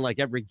interception in like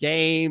every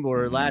game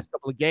or last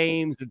couple of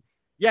games. And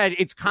yeah,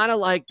 it's kind of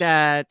like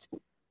that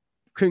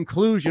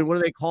conclusion. What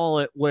do they call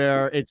it?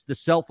 Where it's the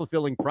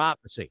self-fulfilling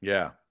prophecy.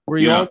 Yeah. Where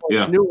you almost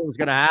knew it was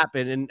going to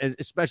happen. And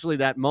especially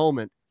that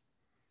moment.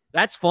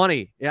 That's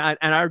funny. Yeah.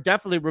 And I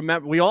definitely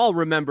remember, we all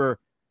remember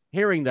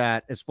hearing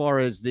that as far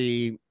as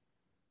the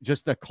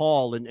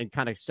call and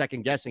kind of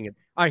second guessing it.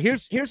 All right,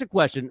 here's a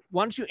question.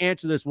 Why don't you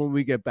answer this when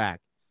we get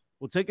back?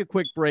 We'll take a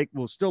quick break.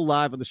 We're still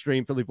live on the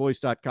stream,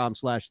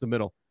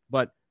 phillyvoice.com/themiddle.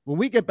 But when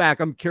we get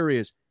back, I'm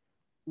curious,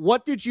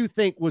 what did you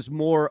think was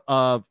more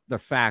of the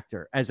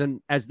factor as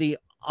the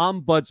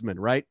ombudsman,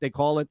 right? They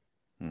call it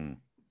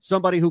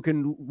somebody who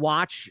can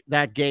watch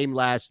that game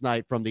last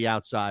night from the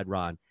outside,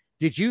 Ron.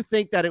 Did you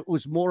think that it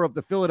was more of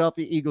the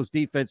Philadelphia Eagles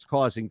defense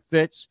causing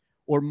fits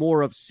or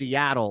more of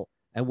Seattle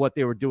and what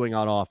they were doing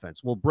on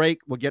offense? We'll break.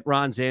 We'll get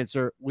Ron's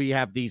answer. We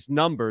have these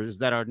numbers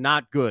that are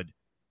not good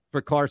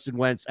for Carson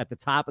Wentz at the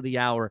top of the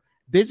hour.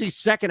 Busy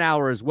second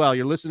hour as well.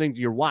 You're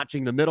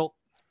watching The Middle,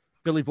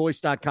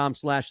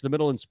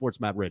 phillyvoice.com/themiddle and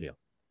SportsMap Radio.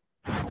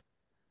 All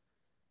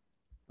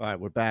right,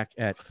 we're back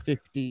at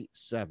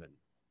 57.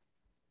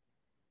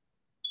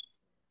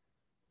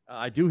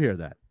 I do hear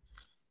that.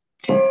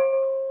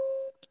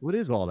 What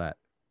is all that?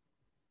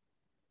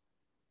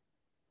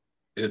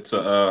 It's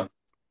a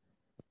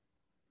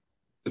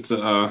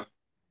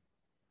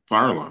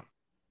fire alarm.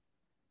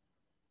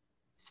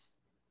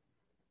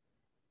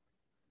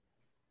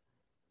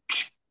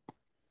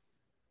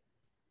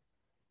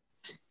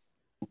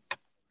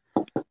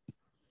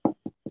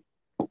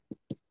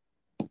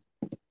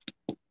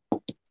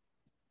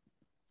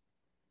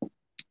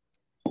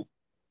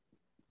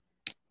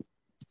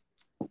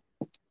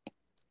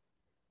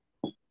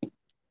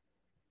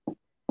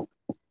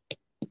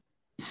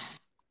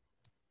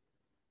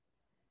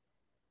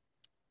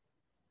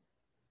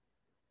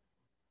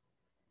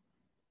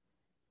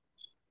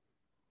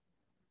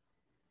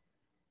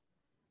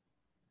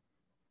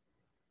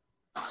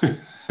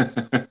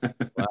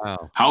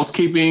 Wow.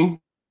 Housekeeping.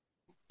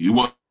 You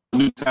want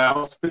new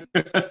towels?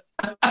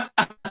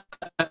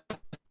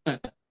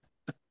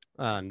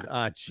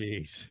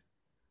 Jeez.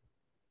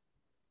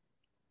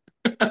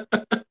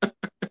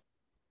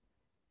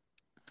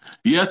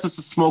 Yes, it's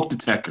a smoke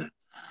detector.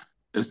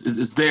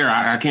 It's there.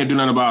 I can't do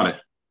nothing about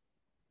it.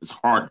 It's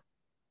hard.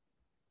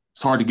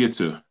 It's hard to get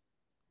to.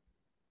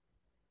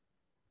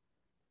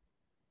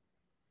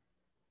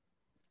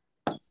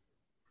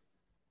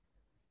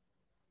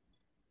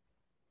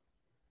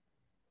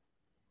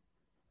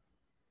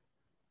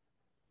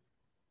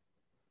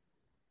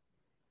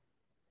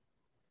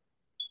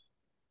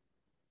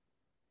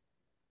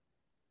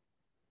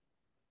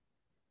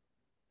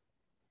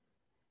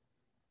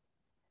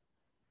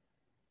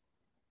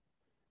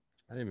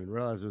 I didn't even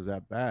realize it was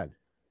that bad.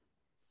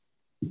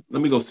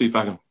 Let me go see if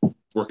I can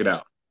work it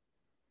out.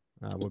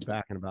 We're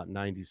back in about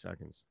 90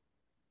 seconds.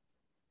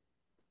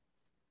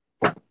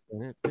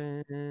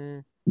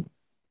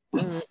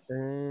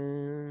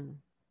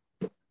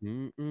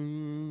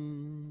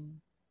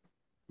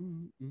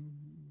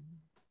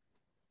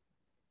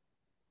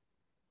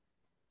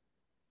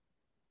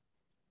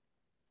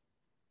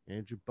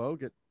 Andrew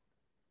Bogut.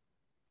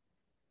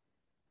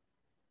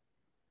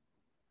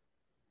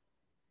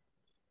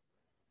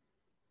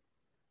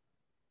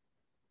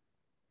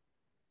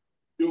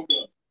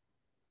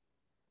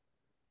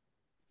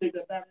 Take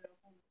that back.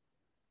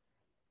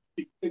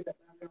 Take that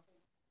back.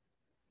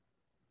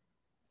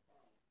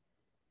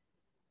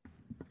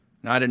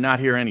 I did not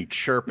hear any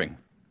chirping,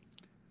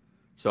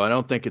 so I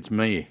don't think it's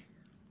me.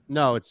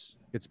 No, it's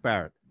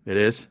Barrett. It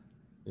is?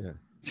 Yeah.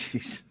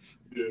 Jesus.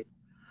 Yeah.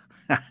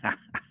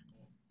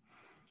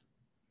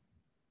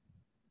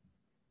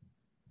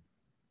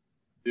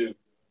 Yeah.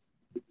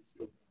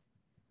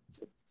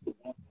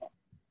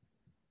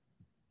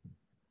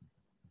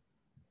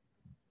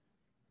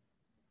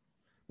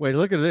 Wait,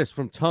 look at this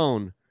from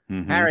Tone.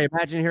 Mhm. Harry,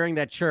 imagine hearing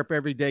that chirp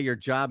every day your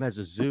job has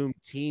a Zoom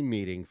team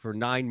meeting for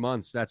 9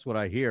 months. That's what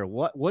I hear.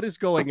 What is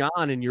going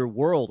on in your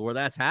world where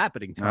that's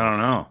happening, Tone? I don't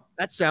know.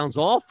 That sounds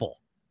awful.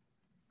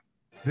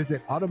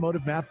 Visit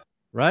Automotive Map.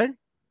 Right?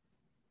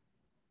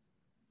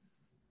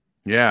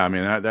 Yeah, I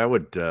mean that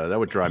would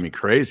drive me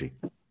crazy.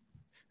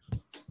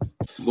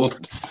 Well,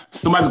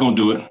 somebody's gonna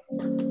do it.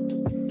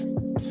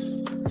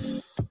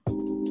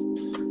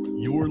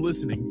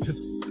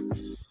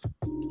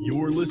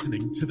 You're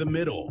listening to The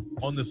Middle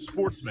on the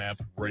SportsMap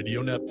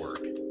Radio Network.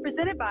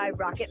 Presented by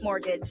Rocket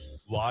Mortgage.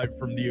 Live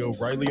from the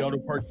O'Reilly Auto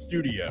Parts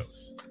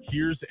Studios.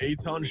 Here's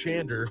Eitan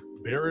Shander,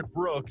 Barrett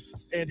Brooks,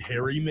 and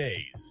Harry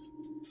Mays.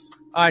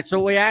 All right,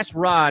 so we asked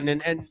Ron,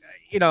 and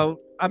you know,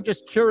 I'm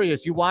just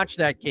curious. You watched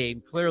that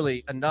game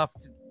clearly enough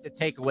to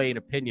take away an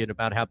opinion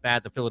about how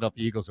bad the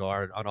Philadelphia Eagles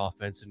are on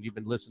offense, and you've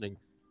been listening.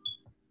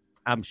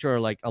 I'm sure,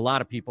 like a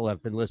lot of people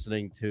have been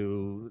listening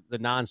to the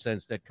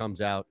nonsense that comes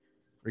out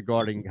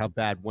regarding how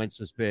bad Wentz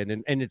has been,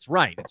 and it's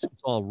right. It's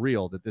all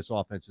real that this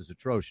offense is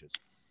atrocious.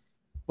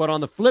 But on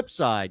the flip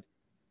side,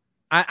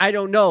 I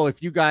don't know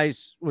if you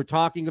guys were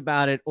talking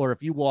about it or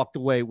if you walked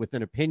away with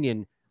an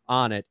opinion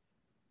on it.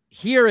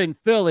 Here in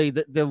Philly,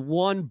 the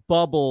one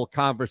bubble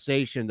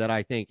conversation that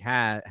I think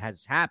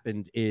has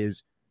happened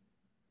is,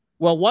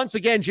 well, once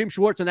again, Jim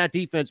Schwartz and that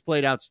defense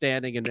played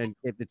outstanding, and then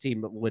if the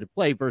team would have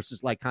played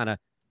versus like kind of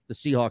the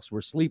Seahawks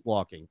were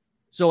sleepwalking.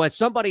 So as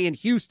somebody in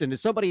Houston,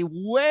 as somebody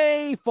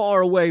way far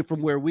away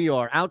from where we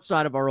are,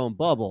 outside of our own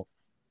bubble,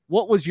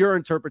 what was your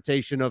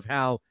interpretation of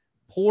how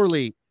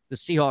poorly the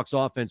Seahawks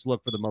offense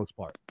looked for the most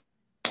part?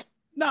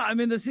 No, I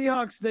mean, the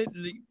Seahawks,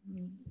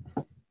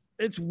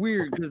 it's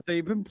weird because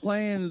they've been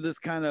playing this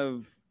kind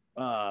of,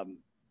 I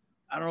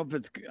don't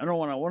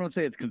want to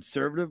say it's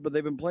conservative, but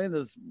they've been playing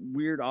this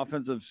weird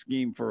offensive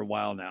scheme for a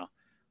while now,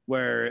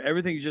 where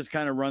everything just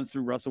kind of runs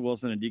through Russell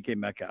Wilson and DK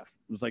Metcalf.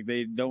 It's like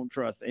they don't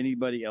trust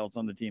anybody else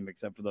on the team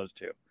except for those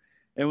two.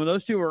 And when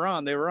those two were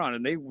on,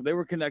 and they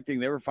were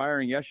connecting, they were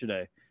firing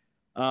yesterday.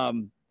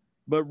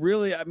 But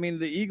really, I mean,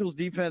 the Eagles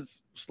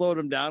defense slowed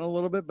them down a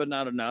little bit, but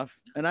not enough.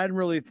 And I didn't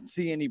really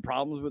see any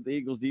problems with the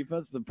Eagles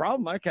defense. The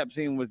problem I kept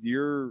seeing with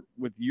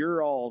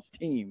your all's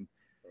team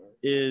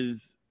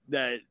is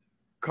that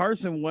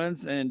Carson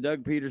Wentz and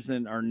Doug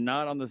Peterson are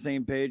not on the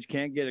same page,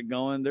 can't get it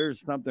going. There's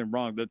something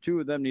wrong. The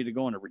two of them need to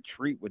go on a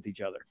retreat with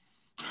each other.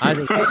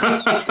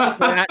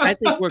 I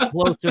think we're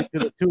closer to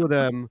the two of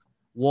them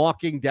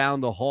walking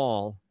down the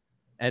hall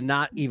and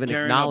not even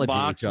Carrying acknowledging a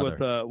box each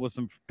other. with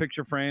some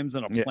picture frames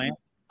and a Yeah. plant.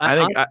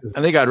 I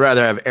think I'd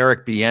rather have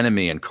Eric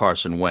Bieniemy and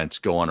Carson Wentz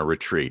go on a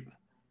retreat.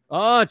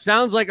 Oh, it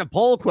sounds like a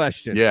poll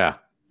question. Yeah.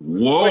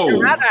 Whoa. Would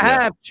you rather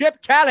have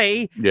Chip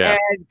Kelly Yeah.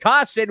 and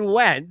Carson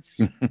Wentz?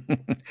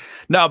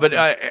 No, but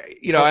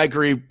I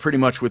agree pretty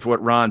much with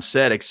what Ron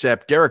said,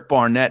 except Derek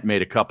Barnett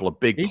made a couple of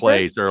big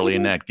plays early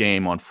in that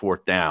game on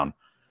 4th down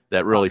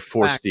that really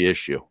forced the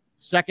issue.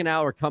 Second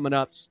hour coming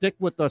up. Stick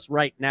with us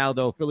right now,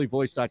 though.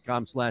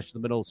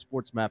 PhillyVoice.com/the-middle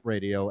Sports Map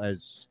Radio.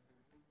 As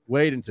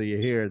wait until you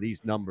hear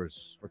these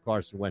numbers for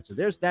Carson Wentz. So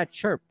there's that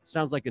chirp.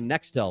 Sounds like a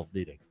Nextel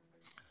meeting.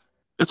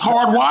 It's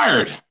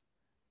hardwired.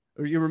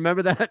 You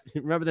remember that?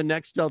 You remember the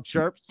Nextel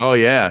chirps? Oh,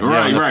 yeah.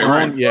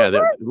 Right. Yeah,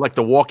 they're like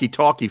the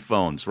walkie-talkie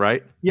phones,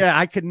 right? Yeah,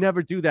 I could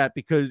never do that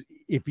because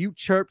if you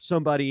chirped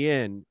somebody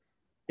in,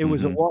 it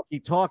was a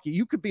walkie-talkie.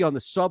 You could be on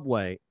the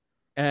subway,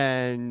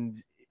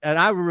 and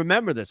I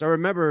remember this. I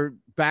remember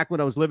back when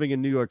I was living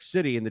in New York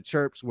City, and the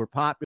chirps were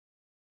popular.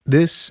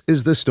 This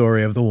is the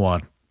story of the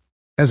one.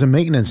 As a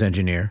maintenance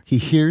engineer, he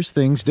hears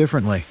things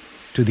differently.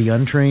 To the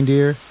untrained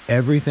ear,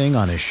 everything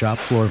on his shop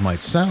floor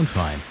might sound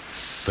fine,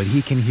 but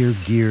he can hear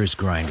gears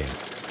grinding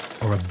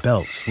or a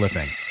belt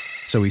slipping.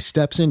 So he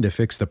steps in to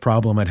fix the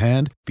problem at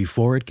hand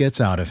before it gets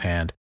out of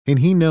hand. And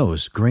he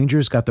knows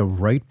Grainger's got the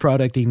right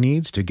product he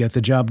needs to get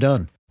the job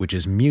done, which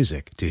is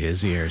music to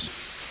his ears.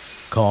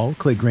 Call,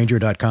 click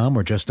Grainger.com,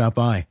 or just stop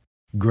by.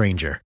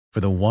 Grainger,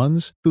 for the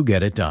ones who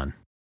get it done.